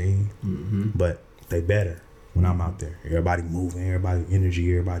feeder team, but they better when I'm out there. Everybody moving, everybody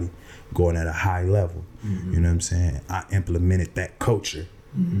energy, everybody going at a high level. You know what I'm saying? I implemented that culture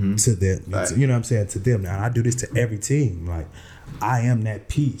to them. Right. You know what I'm saying? To them. Now I do this to every team. Like, I am that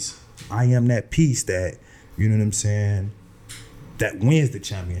piece. I am that piece that, you know what I'm saying, that wins the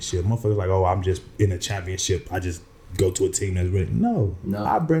championship. Motherfuckers like, oh, I'm just in a championship. I just go to a team that's ready. No.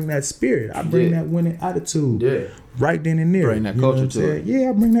 I bring that spirit. I bring that winning attitude right then and there. Bring that culture to it. Yeah,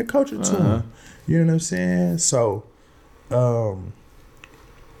 I bring that culture to them. You know what I'm saying? So, no,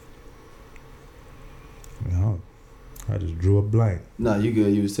 I just drew a blank. No, you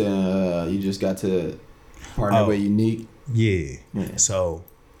good. You were saying you just got to partner with Unique. Yeah. So,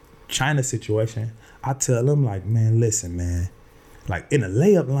 China situation, I tell them like, man, listen, man. Like, in a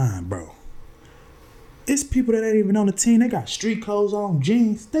layup line, bro. It's people that ain't even on the team. They got street clothes on,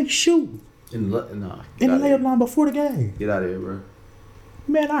 jeans. They shoot. In the layup line before the game. Get out of here, bro.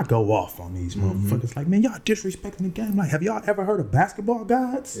 Man, I go off on these motherfuckers. Like, man, y'all disrespecting the game. Like, have y'all ever heard of basketball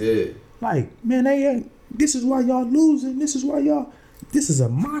gods? Yeah. Like, man, they ain't. This is why y'all losing. This is why y'all. This is a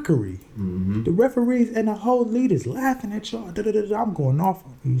mockery. The referees and the whole league is laughing at y'all. I'm going off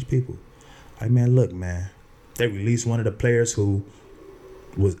on these people. Like, man, look, man. They released one of the players who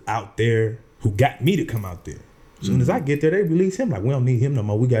was out there, who got me to come out there. As soon as I get there, they release him. Like, we don't need him no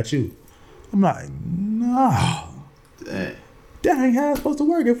more. We got you. I'm like, no. Dang. That ain't how it's supposed to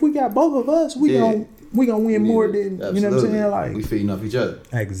work. If we got both of us, we gonna win more than, absolutely. You know what I'm saying? Like, we feeding off each other.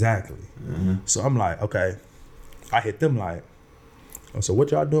 Exactly. So I'm like, okay. I hit them like, oh, so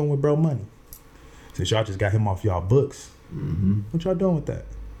what y'all doing with Bro Money? Since y'all just got him off y'all books, what y'all doing with that?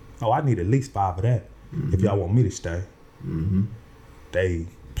 Oh, I need at least 5 of that if y'all want me to stay. They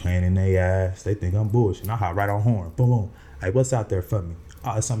playing in their ass. They think I'm bullshit. I hop right on horn. Boom, boom. Hey, what's out there for me?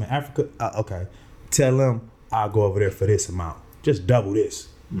 Oh, it's something in Africa? Okay. Tell them I'll go over there for this amount. Just double this.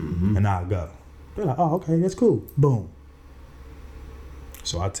 And I'll go. They're like, oh, okay, that's cool. Boom.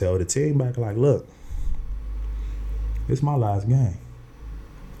 So I tell the team back, like, look, this is my last game.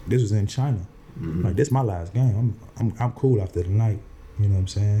 This was in China. Like, this is my last game. I'm cool after the night. You know what I'm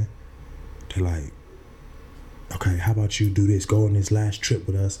saying? They're like, okay, how about you do this? Go on this last trip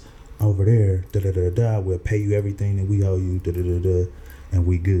with us over there. Da-da-da-da. We'll pay you everything that we owe you. Da-da-da-da. And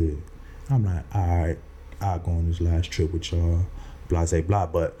we good. I'm like, all right, I'll go on this last trip with y'all. Blah, blah, blah.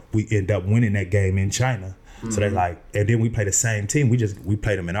 But we end up winning that game in China. So they like, and then we play the same team. We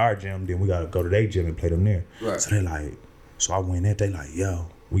play them in our gym. Then we got to go to their gym and play them there. Right. So they like, so I win that. They like, yo,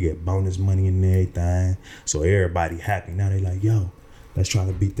 we get bonus money and everything. So everybody happy. Now they like, yo, let's try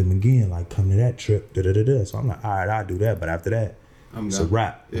to beat them again. Like, come to that trip. Da-da-da-da. So I'm like, all right, I'll do that. But after that, it's a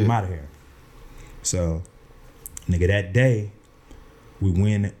wrap. Yeah. I'm out of here. So, nigga, that day, we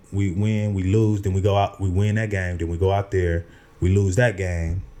win, we lose, then we go out, we win that game, then we go out there, we lose that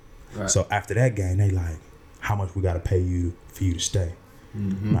game. Right. So after that game, they like, how much we got to pay you for you to stay?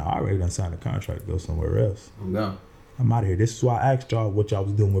 Now, I already done signed a contract to go somewhere else. I'm out of here. This is why I asked y'all what y'all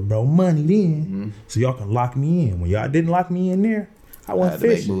was doing with Bro Money then, so y'all can lock me in. When y'all didn't lock me in there, I went fishing.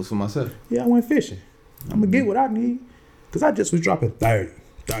 I had to make moves for myself. Yeah, I went fishing. I'm going to get what I need, because I just was dropping 30,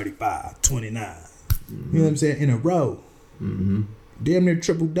 35, 29, you know what I'm saying, in a row. Damn near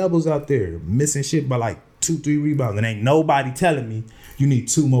triple doubles out there, missing shit by like 2-3 rebounds, and ain't nobody telling me you need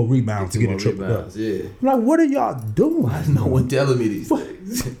 2 more rebounds to get a triple double. Yeah. I'm like, what are y'all doing? Why is no one telling me these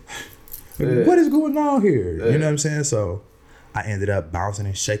things? Like, what is going on here? You know what I'm saying? So I ended up bouncing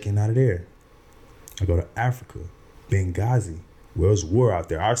and shaking out of there. I go to Africa, Benghazi, where it was war out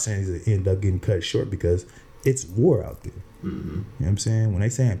there. Our sins end up getting cut short because it's war out there. You know what I'm saying? When they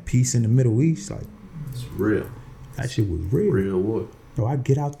saying peace in the Middle East, like, it's real. That shit was real. Real war. Bro, I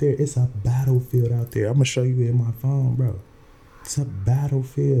get out there, it's a battlefield out there. I'm gonna show you in my phone, bro. It's a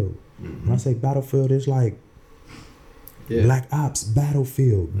battlefield. When I say battlefield, it's like Black Ops,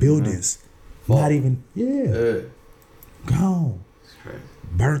 battlefield, buildings. Not even, gone.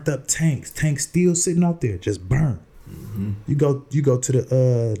 Burnt up tanks still sitting out there, just burnt. You go to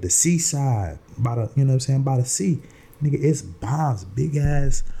the seaside by the, you know what I'm saying, by the sea, nigga, it's bombs, big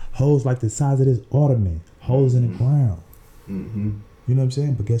ass holes like the size of this ottoman, holes in the ground. You know what I'm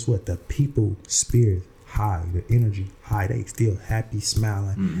saying? But guess what? The people spirit high, the energy high. They still happy,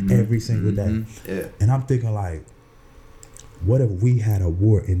 smiling every single day. And I'm thinking like, what if we had a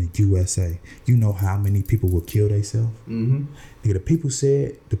war in the USA? You know how many people would kill themselves? Nigga, the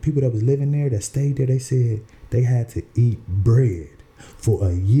people that was living there, that stayed there, they said they had to eat bread for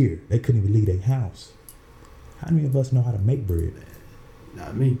a year. They couldn't even leave their house. How many of us know how to make bread?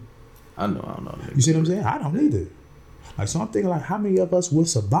 Not me. I don't know. You see what I'm saying? I don't either. Like, so I'm thinking like, how many of us will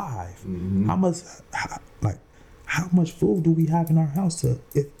survive? How much food do we have in our house to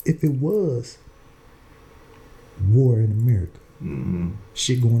if it was war in America?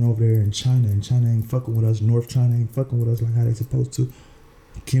 Shit going over there in China, and China ain't fucking with us. North China ain't fucking with us like how they supposed to.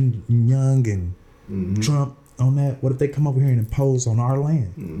 Kim Jong and Trump on that. What if they come over here and impose on our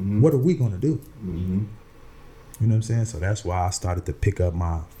land? What are we gonna do? You know what I'm saying? So that's why I started to pick up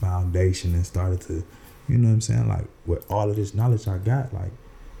my foundation and started to, you know what I'm saying, like with all of this knowledge I got, like,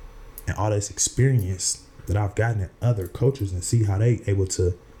 and all this experience that I've gotten in other cultures, and see how they able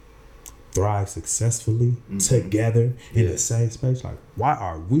to thrive successfully together in the same space. Like, why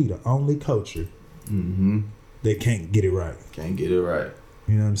are we the only culture that can't get it right? Can't get it right.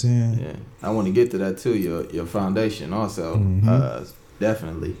 You know what I'm saying? Yeah, I want to get to that too. Your foundation also,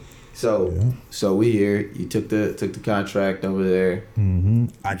 definitely. So we here. You took the contract over there.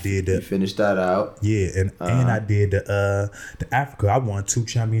 I did that. You finished that out. Yeah, and I did the Africa. I won 2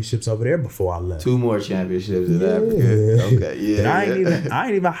 championships over there before I left. 2 more championships in Africa. Okay, yeah. I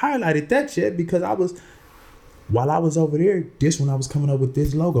ain't even highlighted that yet because while I was over there, this when I was coming up with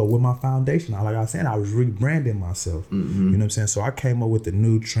this logo with my foundation, like I said, I was rebranding myself. You know what I'm saying? So I came up with the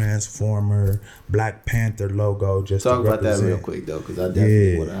new Transformer Black Panther logo. Just talk to about that real quick though, because I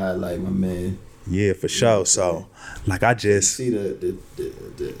definitely want to highlight my man. Yeah, for sure. So, like, I just see the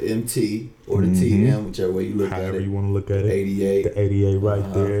MT or the TM, whichever way you look at it. However you want to look at it. 88. The 88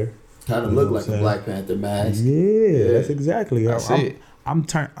 right there. Kind of look like a Black Panther mask. Yeah, that's exactly. I see it. I'm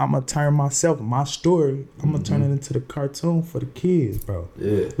gonna turn my story. I'm gonna turn it into the cartoon for the kids, bro.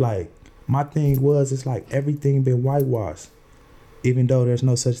 Yeah. Like, my thing was, it's like everything been whitewashed, even though there's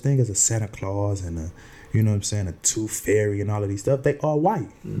no such thing as a Santa Claus and a, you know what I'm saying, a Tooth Fairy and all of these stuff. They all white.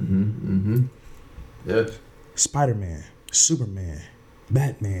 Yeah. Spider-Man, Superman,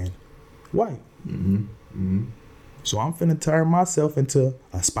 Batman, white. So I'm finna turn myself into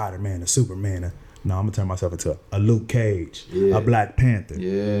a Spider-Man, a Superman, I'm gonna turn myself into a Luke Cage, a Black Panther.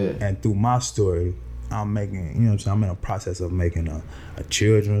 Yeah. And through my story, I'm making, you know what I'm saying, I'm in a process of making a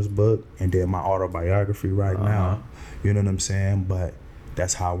children's book and then my autobiography right now. You know what I'm saying? But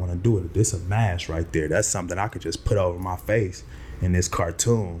that's how I want to do it. This a mask right there. That's something I could just put over my face in this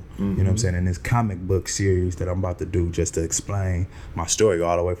cartoon. You know what I'm saying? In this comic book series that I'm about to do, just to explain my story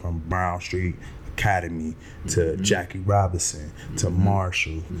all the way from Brown Street Academy to Jackie Robinson to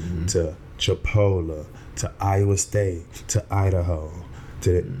Marshall to Chipola to Iowa State to Idaho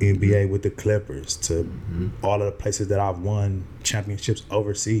to the NBA with the Clippers to all of the places that I've won championships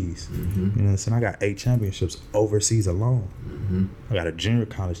overseas. You know what I'm saying? I got 8 championships overseas alone. I got a junior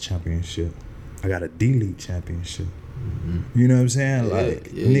college championship. I got a D-League championship. You know what I'm saying? Like,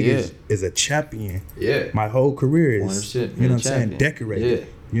 niggas is a champion. Yeah. My whole career is, 100%, you know what I'm saying, decorated. Yeah.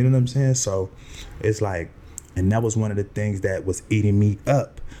 You know what I'm saying? So it's like, and that was one of the things that was eating me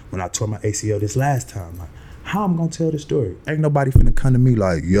up when I tore my ACL this last time. Like, how I'm gonna tell the story? Ain't nobody finna come to me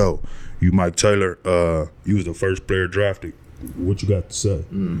like, yo, you Mike Taylor, you was the first player drafted. What you got to say?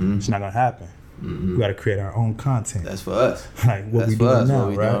 It's not gonna happen. We gotta create our own content. That's for us. Like what we doing now,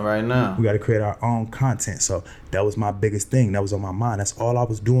 right now. We gotta create our own content. So that was my biggest thing. That was on my mind. That's all I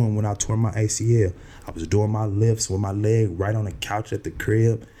was doing when I tore my ACL. I was doing my lifts with my leg right on the couch at the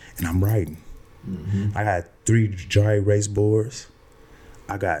crib, and I'm writing. I got 3 dry erase boards.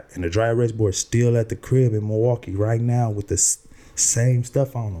 And the dry erase board still at the crib in Milwaukee right now with the same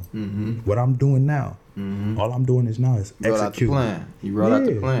stuff on them. What I'm doing now, all I'm doing is now is execute. You wrote out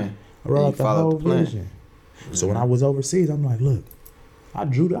the plan. I wrote out the whole vision. So when I was overseas, I'm like, look,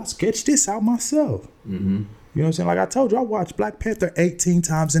 I sketched this out myself. You know what I'm saying? Like I told you, I watched Black Panther 18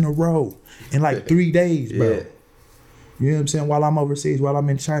 times in a row in like 3 days, bro. Yeah. You know what I'm saying? While I'm overseas, while I'm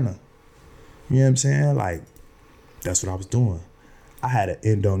in China. You know what I'm saying? Like, that's what I was doing. I had an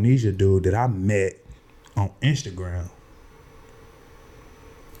Indonesia dude that I met on Instagram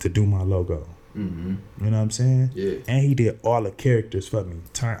to do my logo. You know what I'm saying? Yeah. And he did all the characters for me.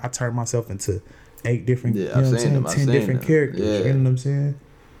 I turned myself into 8 different, Yeah, you know what I'm saying? 10 different characters. Yeah. You know what I'm saying?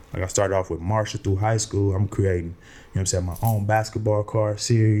 Like I started off with Marshall through high school. I'm creating, you know what I'm saying, my own basketball card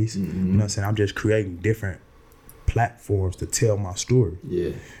series. You know what I'm saying? I'm just creating different platforms to tell my story.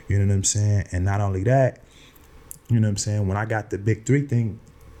 Yeah. You know what I'm saying? And not only that, you know what I'm saying, when I got the Big 3 thing,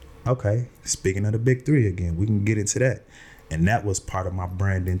 okay, speaking of the Big 3 again, we can get into that. And that was part of my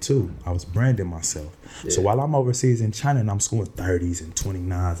branding too. I was branding myself. Yeah. So while I'm overseas in China and I'm scoring 30s and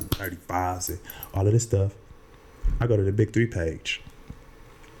 29s and 35s and all of this stuff, I go to the Big 3 page.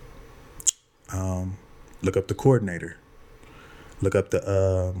 Look up the coordinator. Look up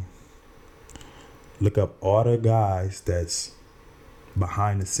all the guys that's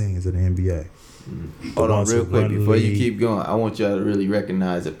behind the scenes of the NBA. Hold on real quick before you keep going. I want y'all to really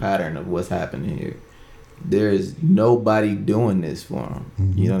recognize the pattern of what's happening here. There's nobody doing this for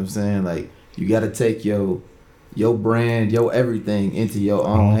them. You know what I'm saying? Like, you got to take your brand, your everything into your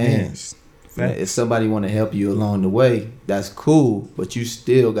own hands. If somebody want to help you along the way, that's cool, but you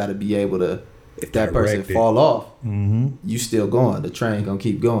still got to be able to, if that person fall off, you still going. The train gonna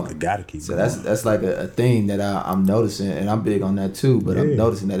keep going. I gotta keep going. So that's like a thing that I'm noticing, and I'm big on that too. But I'm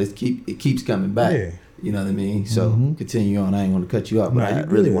noticing that it keeps coming back. Yeah. You know what I mean? So continue on. I ain't want to cut you off, but I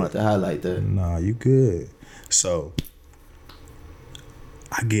really wanted to highlight that. Nah, you good. So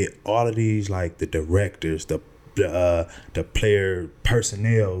I get all of these, like the directors, the player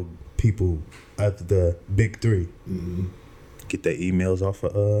personnel people of the Big 3. Get their emails off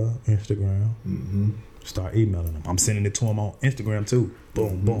of Instagram. Start emailing them. I'm sending it to them on Instagram too.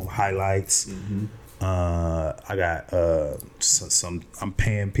 Boom, boom, highlights. I got I'm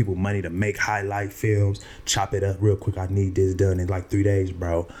paying people money to make highlight films. Chop it up real quick. I need this done in like 3 days,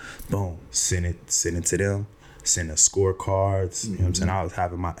 bro. Boom, send it to them. Send the scorecards. You know what I'm saying? I was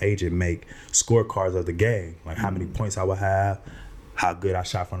having my agent make scorecards of the game, like how many points I would have, how good I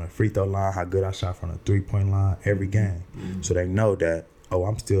shot from the free throw line, how good I shot from the 3-point line every game. So they know that, oh,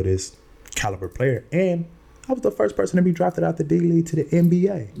 I'm still this caliber player. And I was the first person to be drafted out the D League to the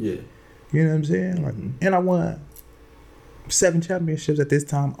NBA. Yeah. You know what I'm saying? Like, and I won 7 championships at this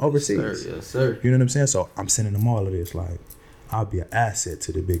time overseas. Yes, sir. Yes, sir. You know what I'm saying? So I'm sending them all of this. Like, I'll be an asset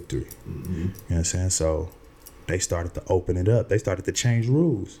to the Big 3. You know what I'm saying? So they started to open it up. They started to change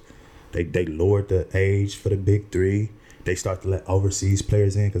rules. They lowered the age for the Big 3. They started to let overseas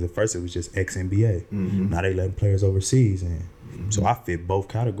players in, because at first it was just ex-NBA. Now they letting players overseas in. So I fit both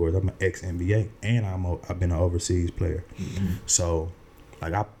categories. I'm an ex-NBA and I've been an overseas player. So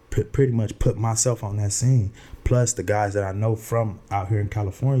like I pretty much put myself on that scene. Plus the guys that I know from out here in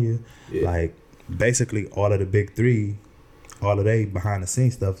California, like basically all of the Big 3, all of they behind the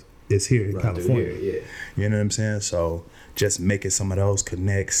scenes stuff is here in California. Here, You know what I'm saying? So just making some of those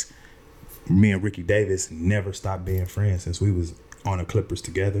connects. Me and Ricky Davis never stopped being friends since we was on the Clippers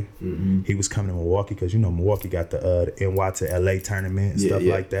together. He was coming to Milwaukee because, you know, Milwaukee got the NY to LA tournament and stuff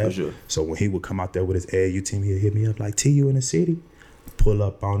like that. For sure. So when he would come out there with his AAU team, he'd hit me up like, T, you in the city? Pull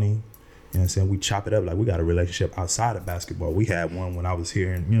up on him. You know what I'm saying? We chop it up. Like, we got a relationship outside of basketball. We had one when I was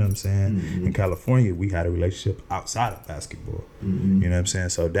here in, you know what I'm saying, in California. We had a relationship outside of basketball. You know what I'm saying?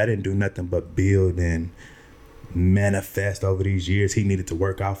 So that didn't do nothing but build and manifest over these years. He needed to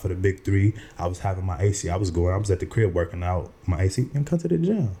work out for the Big 3. I was having my AC. I was at the crib working out my AC and come to the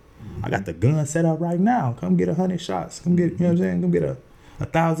gym. I got the gun set up right now. Come get 100 shots. Come get, you know what I'm saying? Come get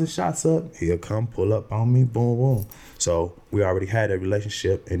 1,000 shots up. He'll come pull up on me. Boom, boom. So we already had a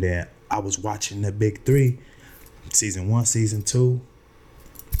relationship. And then I was watching the Big 3, season 1, season 2.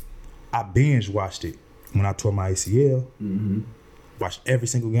 I binge watched it when I tore my ACL. Watched every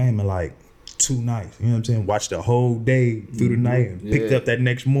single game in like 2 nights, you know what I'm saying? Watched the whole day through the night and picked up that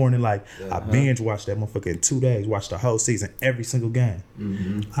next morning. Like, I binge watched that motherfucker in 2 days. Watched the whole season, every single game.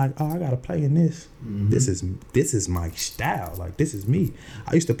 I gotta play in this. This is my style. Like, this is me.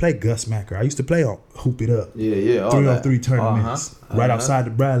 I used to play Gus Macker. I used to play on Hoop It Up. 3-on-3 tournaments right outside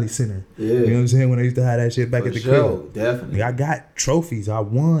the Bradley Center. You know what I'm saying? When I used to have that shit back at the crib. Definitely. I got trophies. I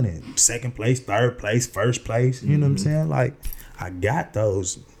won in 2nd place, 3rd place, 1st place. You know what I'm saying? Like, I got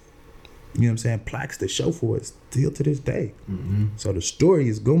those. You know what I'm saying? Plaques to show for it still to this day. So the story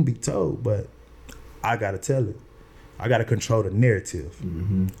is going to be told, but I got to tell it. I got to control the narrative.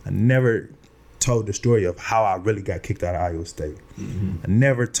 I never told the story of how I really got kicked out of Iowa State. I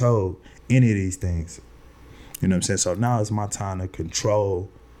never told any of these things. You know what I'm saying? So now it's my time to control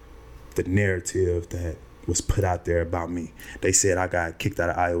the narrative that was put out there about me. They said I got kicked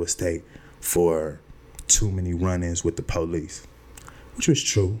out of Iowa State for too many run-ins with the police, which was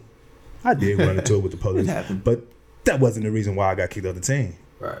true. I did run into it with the police, but that wasn't the reason why I got kicked off the team.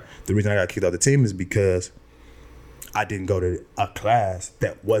 Right. The reason I got kicked off the team is because I didn't go to a class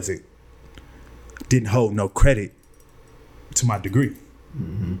that didn't hold no credit to my degree.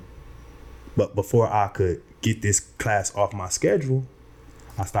 But before I could get this class off my schedule,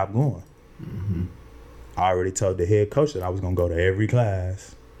 I stopped going. I already told the head coach that I was gonna go to every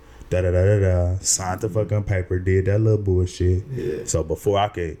class. Signed the fucking paper, did that little bullshit. Yeah. So before I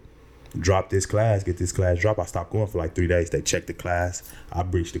could drop this class, get this class dropped, I stopped going for like 3 days. They checked the class. I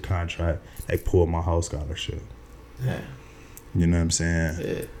breached the contract. They pulled my whole scholarship. Yeah. You know what I'm saying?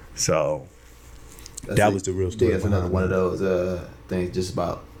 Yeah. So that was the real story. That's another one of those things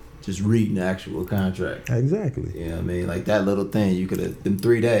just reading the actual contract. Exactly. You know what I mean? Like that little thing, you could have, them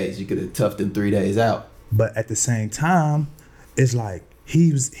 3 days, you could have toughed them 3 days out. But at the same time, it's like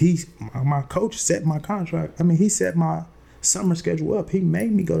my coach set my contract. I mean, he set my summer schedule up. He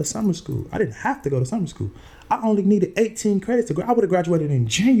made me go to summer school. I didn't have to go to summer school. I only needed 18 credits to go. I would have graduated in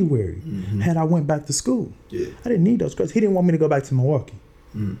January had I went back to school. Yeah. I didn't need those credits. He didn't want me to go back to Milwaukee.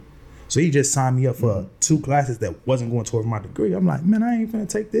 So he just signed me up for 2 classes that wasn't going toward my degree. I'm like, man, I ain't finna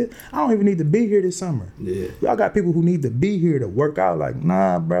take this. I don't even need to be here this summer. Yeah. Y'all got people who need to be here to work out. Like,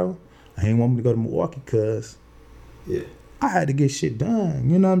 nah, bro. I ain't want me to go to Milwaukee because I had to get shit done.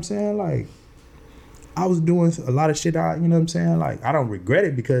 You know what I'm saying? Like, I was doing a lot of shit out, you know what I'm saying? Like, I don't regret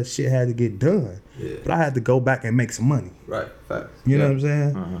it because shit had to get done. Yeah. But I had to go back and make some money. Right. Facts. You know what I'm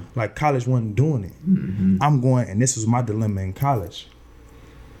saying? Like, college wasn't doing it. I'm going, and this was my dilemma in college.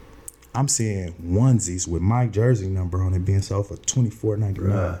 I'm seeing onesies with my jersey number on it being sold for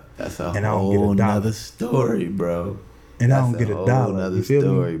 $24.99. That's a whole nother story, bro. And I don't get $1. You feel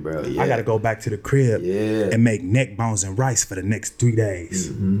story, me? bro. Yeah. I gotta go back to the crib and make neck bones and rice for the next 3 days.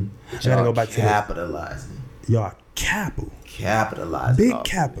 I gotta go back to capitalizing. Y'all capitalizing. Big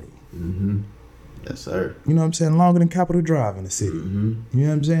capital. Yes, sir. You know what I'm saying? Longer than Capitol Drive in the city. You know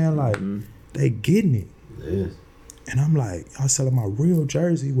what I'm saying? Like, they getting it. Yes. And I'm like, y'all selling my real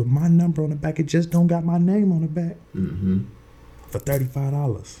jersey with my number on the back. It just don't got my name on the back. For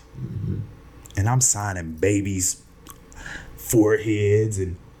 $35. And I'm signing babies' foreheads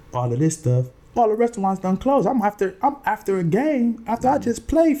and all of this stuff. All the restaurants done closed. I'm after a game. After I just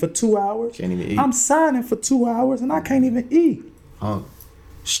played for 2 hours. Can't even eat. I'm signing for 2 hours and I can't even eat.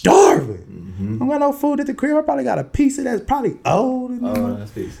 Starving. I don't got no food at the crib. I probably got a pizza that's probably old. That's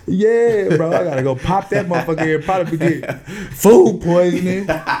pizza. Yeah, bro. I gotta go pop that motherfucker here and probably get food poisoning.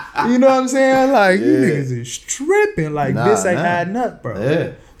 You know what I'm saying? Like, you niggas is tripping. Like, this ain't adding up, bro.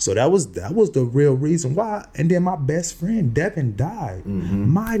 Yeah. So that was the real reason why. And then my best friend, Devin, died.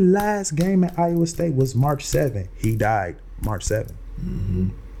 My last game at Iowa State was March 7th. He died March 7th. You know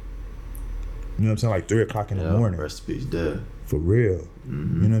what I'm saying? Like 3 o'clock in the morning. Rest in peace, Dev. For real. You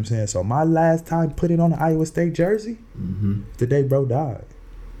know what I'm saying? So my last time putting on an Iowa State jersey, the day bro died.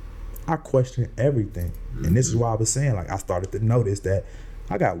 I questioned everything. And this is why I was saying, like, I started to notice that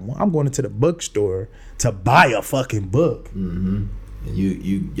I'm going into the bookstore to buy a fucking book. And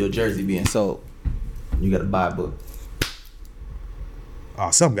your jersey being sold, you gotta buy a book.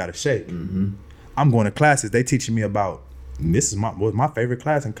 Oh, something gotta shake. I'm going to classes. They teaching me about, and this was my favorite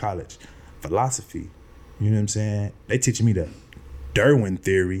class in college, philosophy. You know what I'm saying? They teaching me the Darwin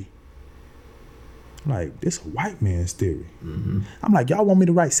theory. I'm like, this white man's theory. I'm like, y'all want me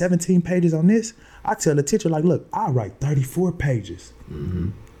to write 17 pages on this? I tell the teacher, like, look, I'll write 34 pages.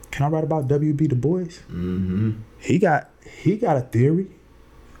 Can I write about W.B. Du Bois? He got a theory.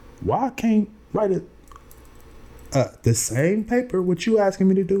 Why I can't write the same paper what you asking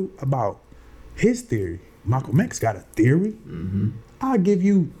me to do about his theory? Malcolm X got a theory. I'll give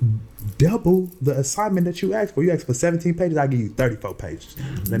you double the assignment that you asked for. You asked for 17 pages, I'll give you 34 pages.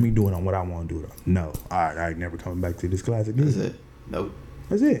 Let me do it on what I want to do it on. No. All right, I ain't never coming back to this class again. That's it. Nope.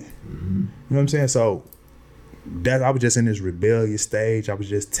 That's it. You know what I'm saying? So I was just in this rebellious stage. I was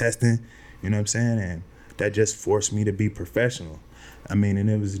just testing, you know what I'm saying? And that just forced me to be professional. I mean, and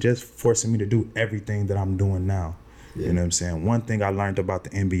it was just forcing me to do everything that I'm doing now. You know what I'm saying? One thing I learned about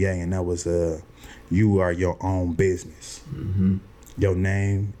the NBA, and that was you are your own business. Your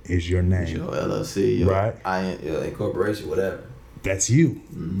name is your name. Your LLC, your incorporation, whatever. That's you.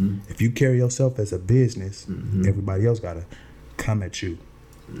 If you carry yourself as a business, everybody else got to come at you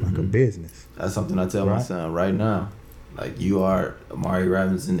like a business. That's something I tell my son right now. Like, you are Amari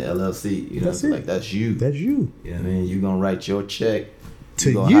Robinson LLC. You know, That's it. like, that's you. That's you. You know what I mean? You're gonna write your check. To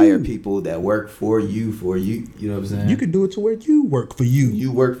You're gonna hire people that work for you. You know what I'm saying? You can do it to where you work for you.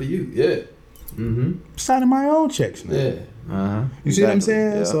 You work for you. Yeah. Mm-hmm. Signing my own checks now. Yeah. Uh-huh. You see what I'm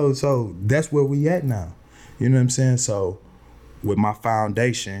saying? Yeah. So that's where we at now. You know what I'm saying? So with my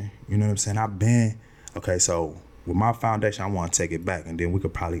foundation, you know what I'm saying? I've been okay. So with my foundation, I want to take it back, and then we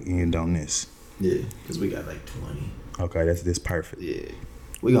could probably end on this. Yeah, because we got like 20. Okay, that's perfect. Yeah.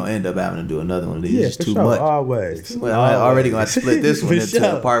 We're going to end up having to do another one of these. Yeah, it's for too sure. much. Always. I'm already going to split this one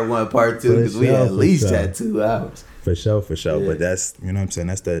into part 1, part 2, because we at least had 2 hours. For sure. Yeah. But that's, you know what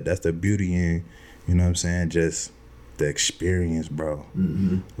I'm saying, that's the beauty in, you know what I'm saying, just the experience, bro.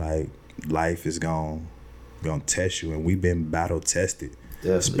 Mm-hmm. Like, life is gonna test you, and we've been battle tested.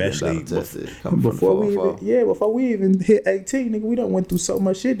 Definitely especially before we even hit 18, nigga, we done went through so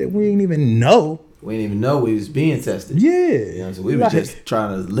much shit that we didn't even know. We didn't even know we was being tested. Yeah. You know, so we were just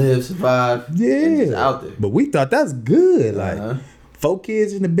trying to live, survive, and just out there. But we thought that's good. Like, 4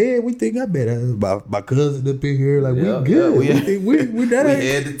 kids in the bed, we think I better. My cousin up in here, like, we good. Yeah, we think we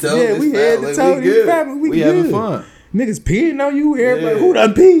head to toe. Yeah, we head to toe. We good. Family, we good. Having fun. Niggas peeing on you. Everybody, who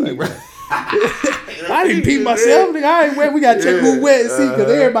done peed? Like, I didn't pee myself, nigga. I ain't wet. We gotta check who wet and see,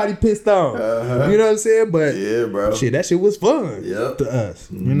 because everybody pissed on. You know what I'm saying? But yeah, bro. Shit, that shit was fun to us.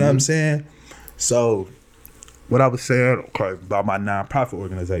 Mm-hmm. You know what I'm saying? So, what I was saying about my nonprofit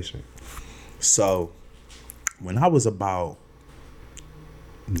organization. So, when I was about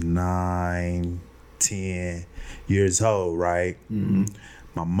 9, 10 years old, right? Mm-hmm.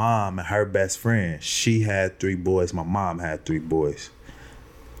 My mom and her best friend, she had 3 boys. My mom had 3 boys.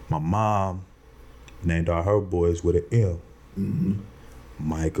 My mom named all her boys with an M. Mm-hmm.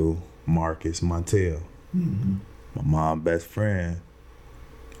 Michael, Marcus, Montel. Mm-hmm. My mom's best friend,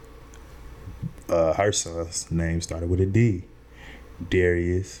 her son's name started with a D.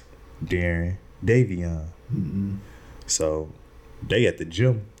 Darius, Darren, Davion. Mm-hmm. So they at the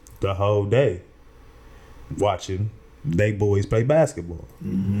gym the whole day watching they boys play basketball.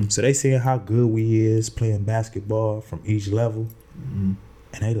 Mm-hmm. So they seeing how good we is playing basketball from each level. Mm-hmm.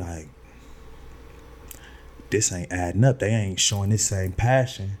 And they like, this ain't adding up. They ain't showing this same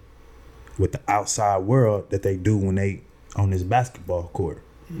passion with the outside world that they do when they on this basketball court.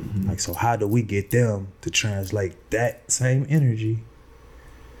 Mm-hmm. Like, so how do we get them to translate that same energy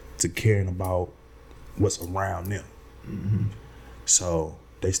to caring about what's around them? Mm-hmm. So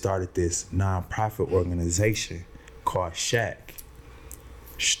they started this nonprofit organization called SHAC,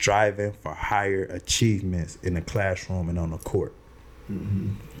 striving for higher achievements in the classroom and on the court.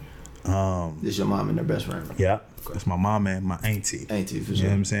 Mm-hmm. This your mom and her best friend? Yeah. Okay. It's my mom and my auntie. Auntie, for sure. You know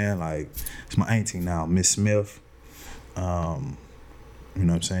what I'm saying? Like, it's my auntie now, Miss Smith. You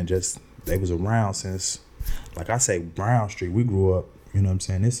know what I'm saying? Just, they was around since, like I say, Brown Street. We grew up, you know what I'm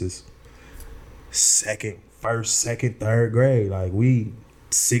saying? This is first, second, third grade. Like, we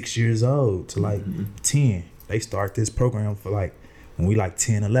 6 years old to like 10. They start this program for like, when we like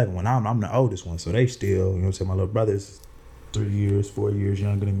 10, 11. When I'm the oldest one. So they still, you know what I'm saying? My little brother's 3 years, 4 years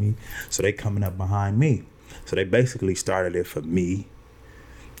younger than me. So they coming up behind me. So they basically started it for me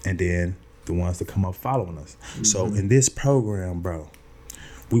and then the ones that come up following us. Mm-hmm. So in this program, bro,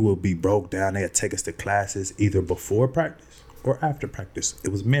 we will be broke down. They'll take us to classes either before practice or after practice.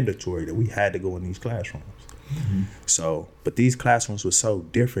 It was mandatory that we had to go in these classrooms. Mm-hmm. So, but these classrooms were so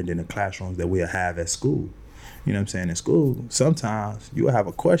different than the classrooms that we'll have at school. You know what I'm saying? In school, sometimes you'll have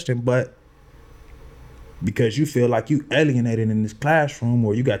a question, but because you feel like you alienated in this classroom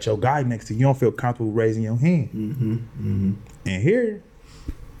or you got your guy next to you, you don't feel comfortable raising your hand. Mm-hmm. Mm-hmm. And here,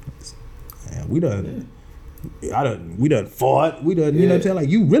 man, we done fought. We done, you know what I'm saying? Like,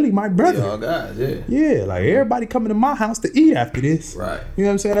 you really my brother. Y'all guys, yeah. Yeah, like everybody coming to my house to eat after this. Right. You know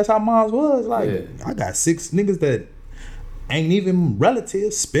what I'm saying? That's how moms was. Like, I got 6 niggas that ain't even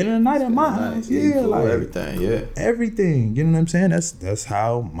relatives spending the night at my house. Yeah, like everything, yeah. Everything. You know what I'm saying? That's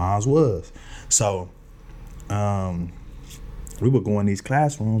how moms was. So, we would go in these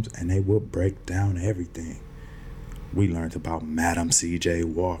classrooms and they would break down everything. We learned about Madam C.J.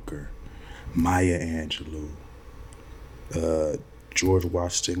 Walker, Maya Angelou, George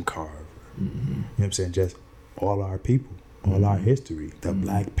Washington Carver. Mm-hmm. You know what I'm saying? Just all our people, all our history, the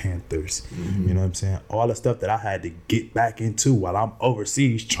Black Panthers. Mm-hmm. You know what I'm saying? All the stuff that I had to get back into while I'm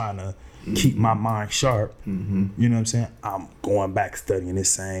overseas trying to keep my mind sharp. Mm-hmm. You know what I'm saying? I'm going back studying this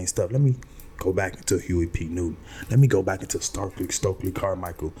same stuff. Let me go back into Huey P. Newton. Let me go back into Stokely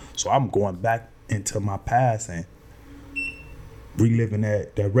Carmichael. So I'm going back into my past and reliving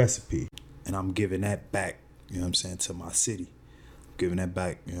that recipe. And I'm giving that back, you know what I'm saying, to my city. Giving that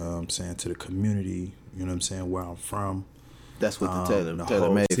back, you know what I'm saying, to the community You know what I'm saying? Where I'm from. That's what the the Taylor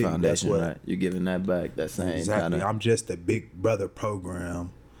whole Made city, Foundation, that's what- right? You're giving that back, that same Exactly. kind of. I'm just a big brother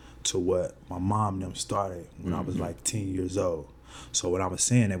program to what my mom and them started when I was like 10 years old. So what I was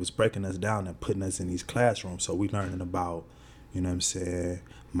saying, they was breaking us down and putting us in these classrooms. So we learning about, you know what I'm saying,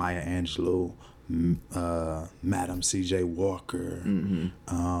 Maya Angelou, Madam C.J. Walker, we, you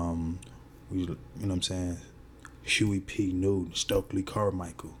know what I'm saying, Huey P. Newton, Stokely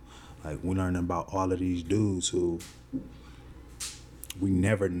Carmichael. Like, we learning about all of these dudes who we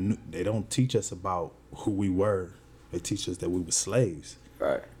never knew. They don't teach us about who we were. They teach us that we were slaves.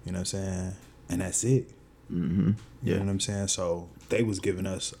 Right. You know what I'm saying? And that's it. Mm-hmm. You know what I'm saying? So they was giving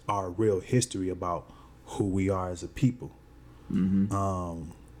us our real history about who we are as a people. Mm-hmm.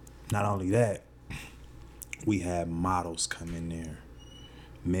 Not only that, we had models come in there,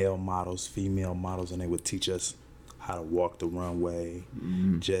 male models, female models, and they would teach us how to walk the runway,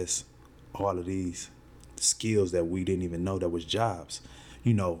 just all of these skills that we didn't even know that was jobs.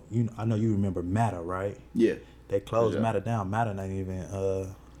 I know you remember Matter, right? Yeah. They closed Yeah. Matter down. Matter not even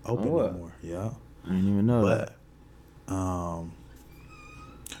open what? anymore. Yeah. I didn't even know that. But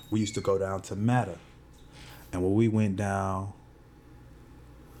we used to go down to Matter, and when we went down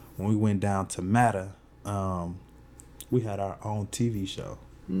to Matter, we had our own TV show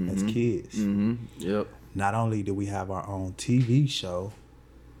as kids. Mm-hmm. Yep. Not only did we have our own TV show,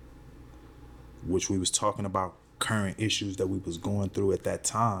 which we was talking about current issues that we was going through at that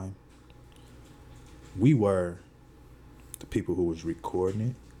time, we were the people who was recording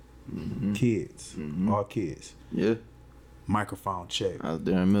it. Kids, all kids. Yeah. Microphone check. I was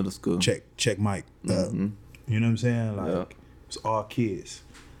there in middle school. Check mic. You know what I'm saying? Like, Yep. it's all kids.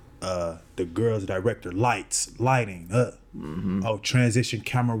 The girls director, lighting. Oh, transition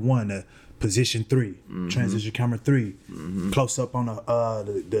camera 1 to position 3. Transition camera 3. Close up on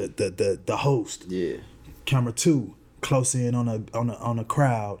the host. Yeah. Camera 2, close in on a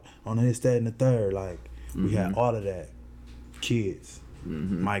crowd, on this, that, and the third. Like, we had all of that. Kids.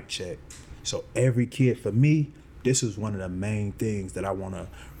 Mic check. So every kid, for me, this is one of the main things that I want to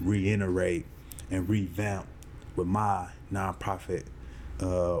reiterate and revamp with my nonprofit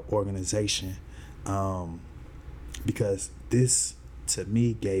organization, because this, to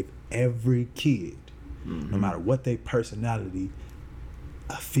me, gave every kid, no matter what their personality,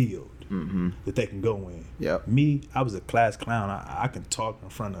 a field that they can go in. Yep. Me, I was a class clown. I can talk in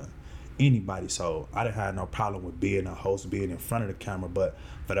front of anybody, so I didn't have no problem with being a host, being in front of the camera. But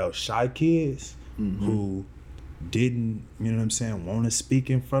for those shy kids who didn't, you know what I'm saying, want to speak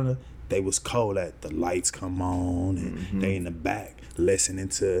in front of, they was cold at the lights come on and they in the back listening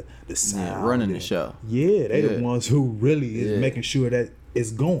to the sound. Running the show. Yeah, they the ones who really is making sure that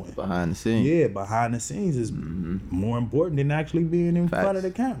it's going. Behind the scenes. Yeah, behind the scenes is more important than actually being in front of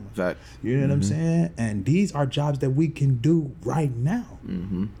the camera. Facts. You know what I'm saying? And these are jobs that we can do right now.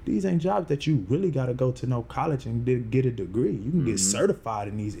 These ain't jobs that you really got to go to no college and get a degree. You can get certified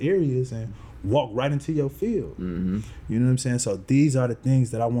in these areas and walk right into your field. You know what I'm saying? So these are the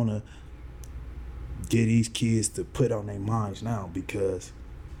things that I want to get these kids to put on their minds now, because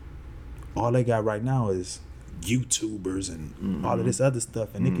all they got right now is YouTubers and all of this other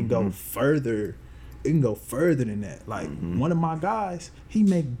stuff, and it can go further. It can go further than that. Like, one of my guys, he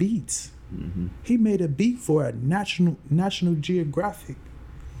make beats. He made a beat for a National Geographic,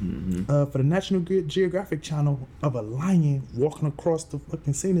 for the National Geographic channel, of a lion walking across the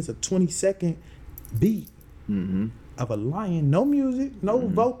fucking scene. It's a 20-second beat of a lion, no music, no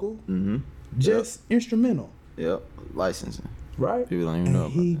vocal, just instrumental. Yep. Licensing. Right? People don't even know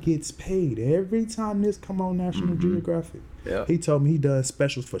about he that. gets paid every time this come on National Geographic. Yeah. He told me he does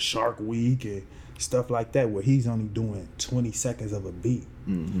specials for Shark Week and stuff like that, where he's only doing 20 seconds of a beat.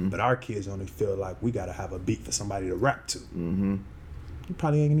 But our kids only feel like we gotta have a beat for somebody to rap to. You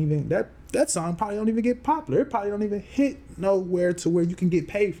probably ain't even, that song probably don't even get popular. It probably don't even hit nowhere to where you can get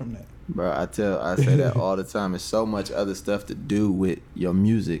paid from that. Bro, I say that all the time. It's so much other stuff to do with your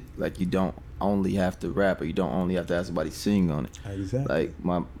music. Like, you don't only have to rap, or you don't only have to have somebody sing on it. Exactly. Like,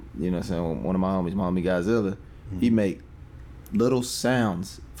 you know what I'm saying, one of my homies, my homie Godzilla, he make little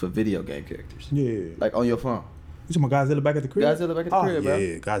sounds for video game characters. Yeah. Like, on your phone. You talking about Godzilla back at the crib? Godzilla back at the crib, bro.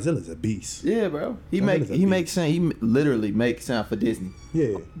 Yeah, Godzilla's a beast. Yeah, bro. He Godzilla's makes sound. He literally makes sound for Disney.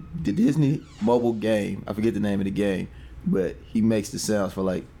 Yeah. The Disney mobile game. I forget the name of the game, but he makes the sounds for,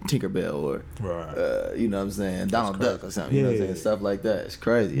 like, Tinkerbell or Right. you know what I'm saying, Donald Duck or something. You know what I'm Yeah. saying, stuff like that. It's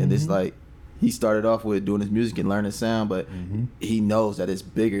crazy, and it's like, he started off with doing his music and learning sound, but he knows that it's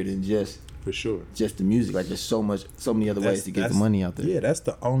bigger than just For sure. the music. Like, there's so many other ways to get the money out there. Yeah, that's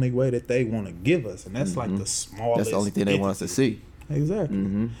the only way that they want to give us, and that's like the smallest. That's the only thing they want us to see.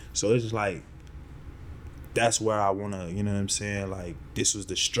 Exactly. So it's just like, that's where I wanna, you know what I'm saying? Like, this was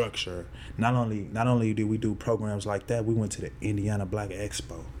the structure. Not only did we do programs like that, we went to the Indiana Black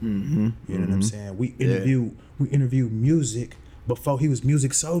Expo. Mm-hmm. You know what I'm saying? We interviewed Music before he was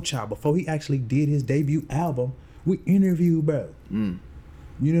Music Soul Child, before he actually did his debut album. We interviewed, bro. You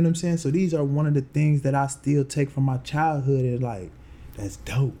know what I'm saying? So these are one of the things that I still take from my childhood, and like, that's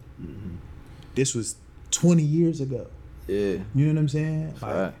dope. This was 20 years ago. Yeah. You know what I'm saying?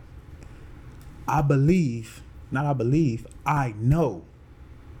 Like, Right. I know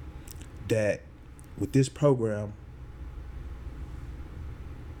that with this program,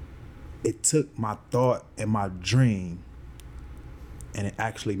 it took my thought and my dream and it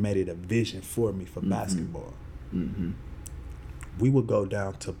actually made it a vision for me for basketball. We would go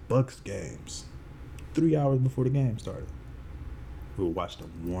down to Bucks games 3 hours before the game started. We would watch them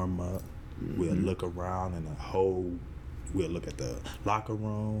warm up. We'll look around in the whole. We'll look at the locker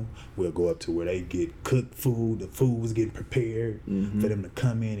room. We'll go up to where they get cooked food. The food was getting prepared for them to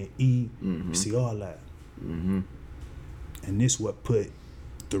come in and eat. You see all that. And this what put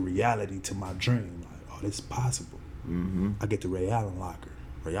the reality to my dream. Like, oh, this is possible. I get the Ray Allen locker.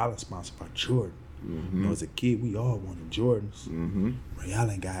 Ray Allen sponsored by Jordan. You know, as a kid, we all wanted Jordans. Ray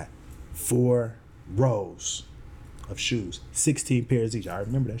Allen got 4 rows of shoes, 16 pairs each. I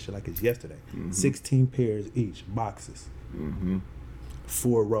remember that shit like it's yesterday. 16 pairs each, boxes.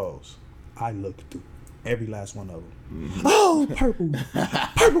 4 rows. I looked through every last one of them. Oh, purple.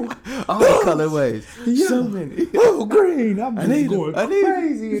 All the colorways. Yeah. So many. Oh, green. I'm going I need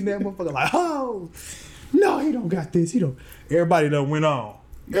crazy in that motherfucker. Like, oh, no, he don't got this. He don't. Everybody done went on.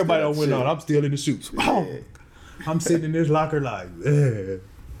 Everybody done went on. I'm still in the shoes. Oh, I'm sitting in this locker like, yeah.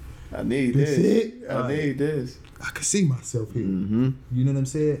 I need That's this. it? I need this. I could see myself here. You know what I'm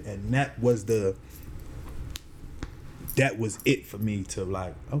saying? And that was it for me to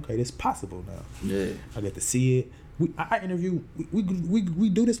like, okay, this possible now. Yeah. I get to see it. I interview. We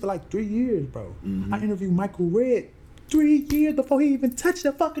do this for like 3 years, bro. I interviewed Michael Redd 3 years before he even touched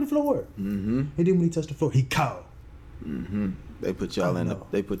the fucking floor. And then when he touched the floor, he called. They put y'all in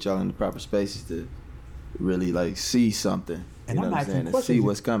the proper spaces to really like see something. And you know I'm what I'm asking saying? And questions. see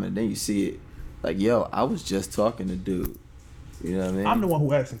what's coming. Then you see it. Like, yo, I was just talking to dude. You know what I mean? I'm the one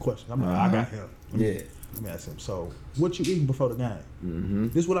who asking questions. I'm like, I got him. Yeah. Let me ask him. So, what you eating before the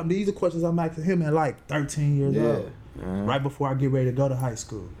game? These are questions I'm asking him at like 13 years old, right before I get ready to go to high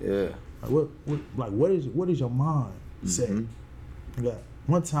school. Yeah. Like what is your mind say? Yeah.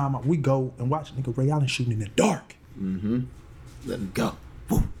 One time we go and watch nigga Ray Allen shooting in the dark. Let him go.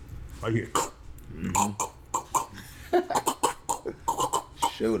 Right here.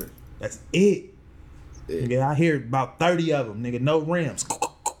 Shooter. That's it. Nigga, I hear about 30 of them. Nigga, no rims.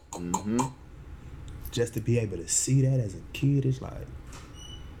 Just to be able to see that as a kid, it's like,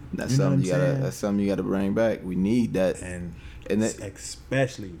 That's something you gotta bring back. We need that. and that,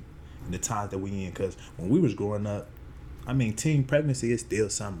 especially in the times that we in, because when we was growing up, I mean, teen pregnancy is still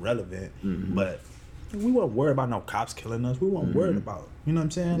something relevant, but we weren't worried about no cops killing us. We weren't worried about, you know what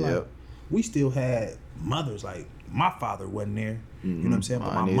I'm saying? Like, we still had mothers. Like, my father wasn't there, you know what I'm saying?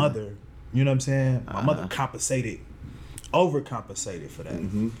 But my mother, you know what I'm saying? My mother overcompensated for that.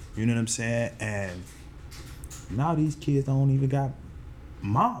 You know what I'm saying? And now these kids don't even got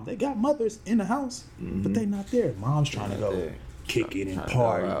mom. They got mothers in the house, but they not there. Mom's trying to go kick it and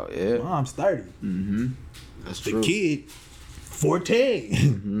party. Mom's 30. That's the true. kid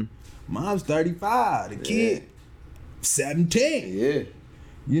 14. Mom's 35. The kid 17. Yeah.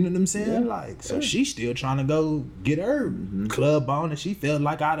 You know what I'm saying? Like, so she's still trying to go get her club on, and she felt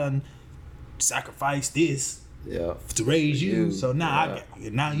like I done sacrificed this to raise you. So now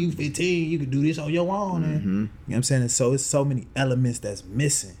now you 15, you can do this on your own. And, you know what I'm saying? And so it's so many elements that's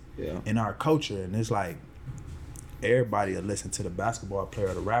missing in our culture, and it's like everybody will listen to the basketball player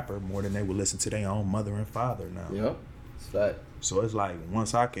or the rapper more than they will listen to their own mother and father now. Yeah, it's fact. So it's like,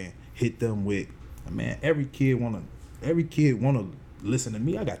 once I can hit them with, man, every kid wanna listen to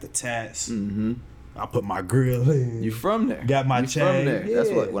me. I got the tats. I put my grill in. You from there? Got my chain. From there. Yeah. That's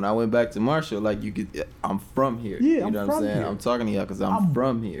what. When I went back to Marshall, like you could. I'm from here. Yeah, you know what I'm saying? here. I'm talking to y'all because I'm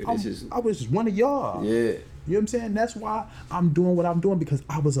from here. I was one of y'all. Yeah. You know what I'm saying? That's why I'm doing what I'm doing, because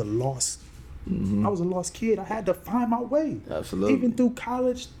I was a lost. I was a lost kid. I had to find my way. Absolutely. Even through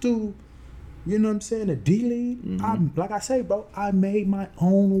college, through, you know what I'm saying, the D League. Like I say, bro, I made my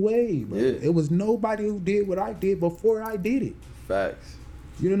own way, bro. Yeah. It was nobody who did what I did before I did it. Facts.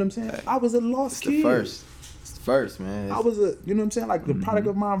 You know what I'm saying? I was a lost kid. It's the first, man. I was you know what I'm saying? Like, the product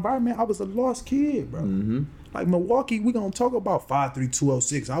of my environment, I was a lost kid, bro. Like Milwaukee, we gonna talk about 5'3",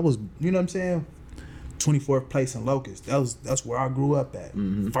 206. I was, you know what I'm saying, 24th place in Locust. That's where I grew up at.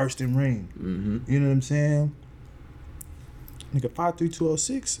 First and Ring. You know what I'm saying? Nigga,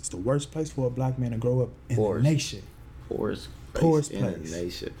 53206 is the worst place for a black man to grow up in the nation. Poorest place in the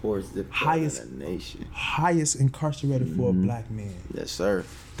nation. Poorest zip code in the nation. Highest incarcerated for a black man. Yes, sir.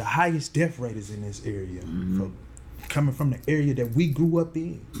 The highest death rate is in this area. Coming from the area that we grew up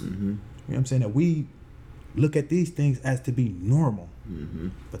in. You know what I'm saying? That we look at these things as to be normal.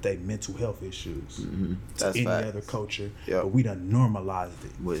 But they mental health issues. That's any facts. other culture. Yep. But we done normalized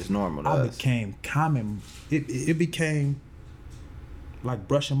it. Well, it's normal to I us. became common. It became like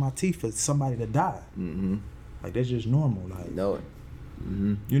brushing my teeth for somebody to die. Like that's just normal. Like You know it.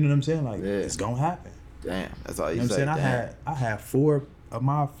 you know what I'm saying? Like Yeah. it's gonna happen. Damn. That's all you, You know what say. I'm saying? I had 4 of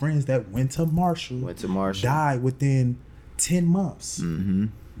my friends that went to Marshall. Died within 10 months. You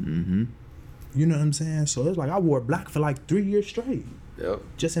know what I'm saying? So it's like I wore black for like 3 years straight. Yep.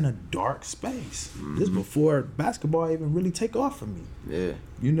 Just in a dark space. This before basketball even really take off for me. Yeah.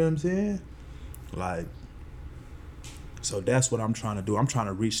 You know what I'm saying? Like, so that's what I'm trying to do. I'm trying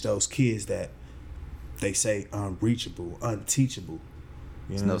to reach those kids that they say unreachable, unteachable. You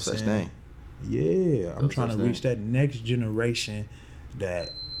There's know no what I'm such saying? thing. Yeah, I'm No trying to such reach thing. that next generation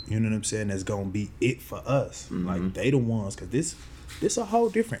that, you know what I'm saying, that's gonna be it for us. Like they the ones, cause this a whole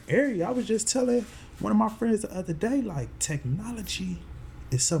different area. I was just telling one of my friends the other day, like technology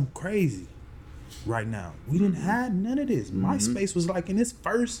is something crazy right now. We didn't have none of this. MySpace was like in its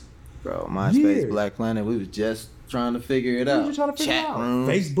first. Bro, MySpace, Yeah. Black Planet, we was just trying to figure it We out. was just trying to figure Chat it out. rooms.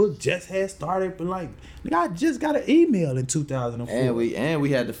 Facebook just had started, but like, nigga, I just got an email in 2004. And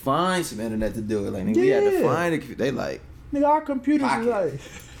we had to find some internet to do it. Like, nigga, we had to Yeah. find it. They like Nigga, our computers was Pocket. like,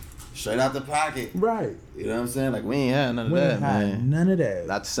 straight out the pocket. right. You know what I'm saying? Like we ain't had none of We that, ain't had man. none of that.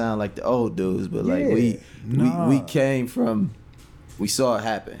 Not to sound like the old dudes, but like Yeah. Nah. we came from, we saw it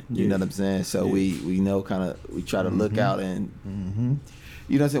happen. You Yeah. know what I'm saying? So Yeah. we know kind of, we try to look out and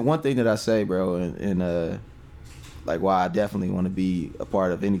you know what I'm saying? One thing that I say, bro, and like why I definitely want to be a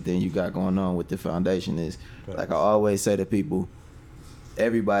part of anything you got going on with the foundation is, like I always say to people,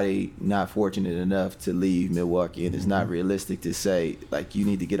 everybody not fortunate enough to leave Milwaukee, and it's not realistic to say like you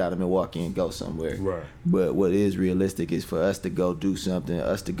need to get out of Milwaukee and go somewhere. Right. But what is realistic is for us to go do something,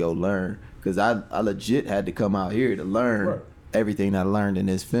 us to go learn. Because I legit had to come out here to learn Right. everything I learned in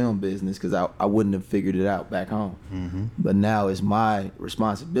this film business, because I wouldn't have figured it out back home. But now it's my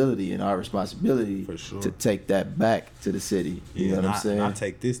responsibility and our responsibility For sure. to take that back to the city. You know what I'm saying? I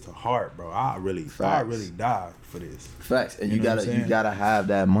take this to heart, bro. I really Facts. die for this. Facts, and You you know what I'm gotta saying? have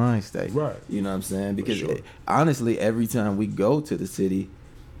that mind state. Right. You know what I'm saying? Because sure. honestly, every time we go to the city,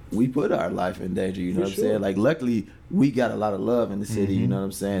 we put our life in danger. You know For what I'm sure. saying? Like luckily, we got a lot of love in the city. You know what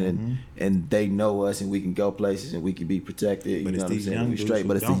I'm saying? And they know us, and we can go places, and we can be protected. But You it's know what I'm these saying? young We dudes straight. who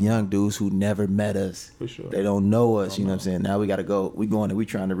But it's don't. the young dudes who never met us. For sure. They don't know us. You know what I'm saying? Now we got to go. We going and we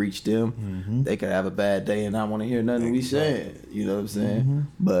trying to reach them. They could have a bad day and not want to hear nothing we saying. You know what I'm saying?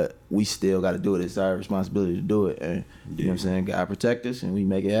 But we still got to do it. It's our responsibility to do it. And you know what I'm saying? God protect us, and we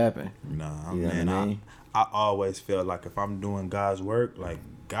make it happen. Nah, You know man. what I mean? I always feel like if I'm doing God's work, like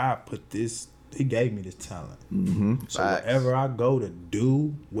God put this, He gave me this talent. So Facts. wherever I go to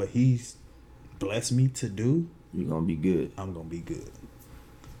do what He's blessed me to do, You're gonna be good. I'm gonna be good.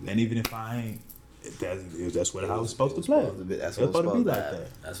 And even if I ain't, that's what I was supposed to play. That's It's what supposed to be like happen.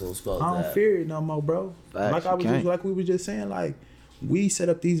 that. That's what's supposed to I don't happen. fear it no more, bro. Facts, Like I you was can't. just, like we were just saying, like we set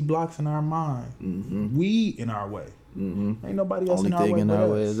up these blocks in our mind. We in our way. Ain't nobody else Only in our thing way in but our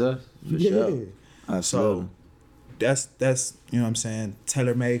us. way is us. For Yeah. sure. Absolutely. So that's you know what I'm saying,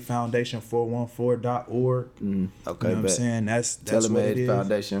 TaylorMadeFoundation414.org. Okay, You know what I'm bet. saying? That's what it TaylorMade is.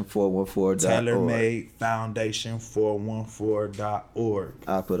 Foundation 414.org. TaylorMadeFoundation414.org.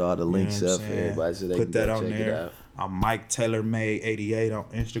 I'll put all the links You know up what for I'm saying? everybody so they Put can that go on check it there. out. I'm Mike TaylorMade88 on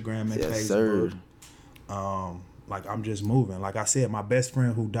Instagram and Yes, Facebook. sir. Like I'm just moving. Like I said, my best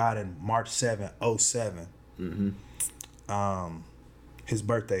friend who died in March 7, 07. His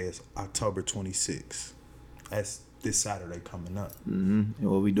birthday is October 26. That's this Saturday coming up. And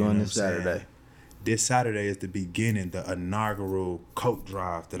what we You doing know this what I'm saying? Saturday? This Saturday is the beginning, the inaugural coat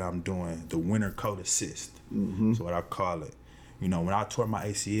drive that I'm doing, the winter coat assist. That's what I call it. You know, when I tore my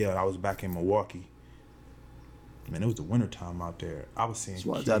ACL, I was back in Milwaukee. Man, it was the winter time out there. I was seeing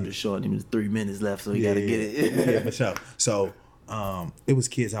Watch kids. out, just showing him 3 minutes left, so he gotta get it. Yeah, for sure. So, it was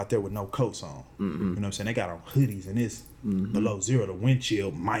kids out there with no coats on. You know what I'm saying? They got on hoodies, and it's below zero. The wind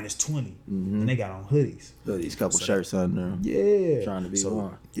chill -20, and they got on hoodies. These couple shirts under them. Yeah, Trying to be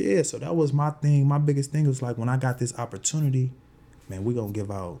warm. Yeah, so that was my thing. My biggest thing was like when I got this opportunity, man, we're gonna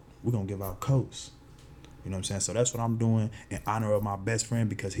give out coats. You know what I'm saying? So that's what I'm doing in honor of my best friend,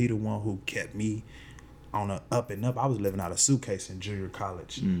 because he the one who kept me on a up and up. I was living out a suitcase in junior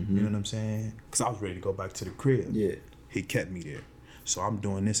college. Mm-hmm. You know what I'm saying? Because I was ready to go back to the crib. Yeah. He kept me there. So I'm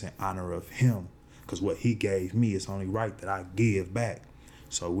doing this in honor of him. Because what he gave me, it's only right that I give back.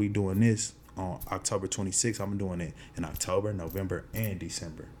 So we doing this on October 26th. I'm doing it in October, November, and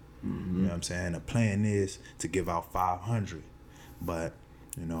December. Mm-hmm. You know what I'm saying? The plan is to give out 500. But,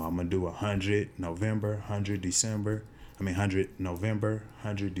 you know, I'm going to do 100 November, 100 December. 100 November,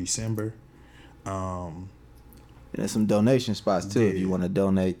 100 December. And there's some donation spots too if you want to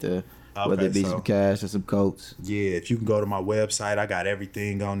donate whether it be some cash or some coats. Yeah, if you can go to my website, I got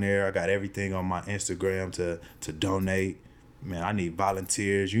everything on there. I got everything on my Instagram to donate. Man, I need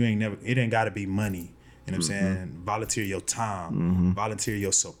volunteers. It ain't got to be money. You know what I'm saying? Volunteer your time, volunteer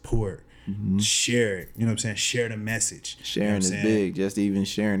your support. Share it. You know what I'm saying? Share the message. Sharing is big. Just even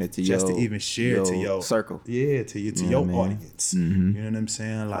sharing it to your circle. Yeah, to your audience. You know what I'm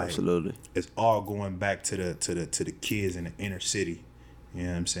saying? Like, absolutely. It's all going back to the kids in the inner city. You know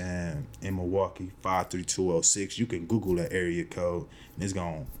what I'm saying? In Milwaukee, 53206. You can Google that area code and it's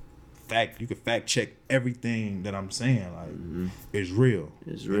going you can fact check everything that I'm saying. Like, it's real.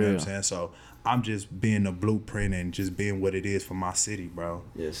 It's you real. Know what I'm saying? So I'm just being the blueprint and just being what it is for my city, bro.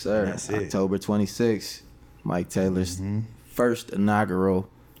 Yes, sir. And that's it. October 26th, Mike Taylor's first inaugural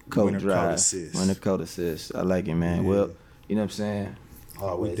coat drive. Winter coat assist. I like it, man. Yeah. Well, you know what I'm saying?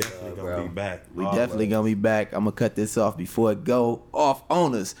 Oh, we definitely gonna be back. We definitely gonna be back. I'm gonna cut this off before it go off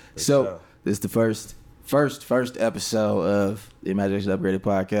on us. So this is the first episode of the Imagination Upgraded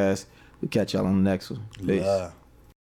podcast. We'll catch y'all on the next one. Peace.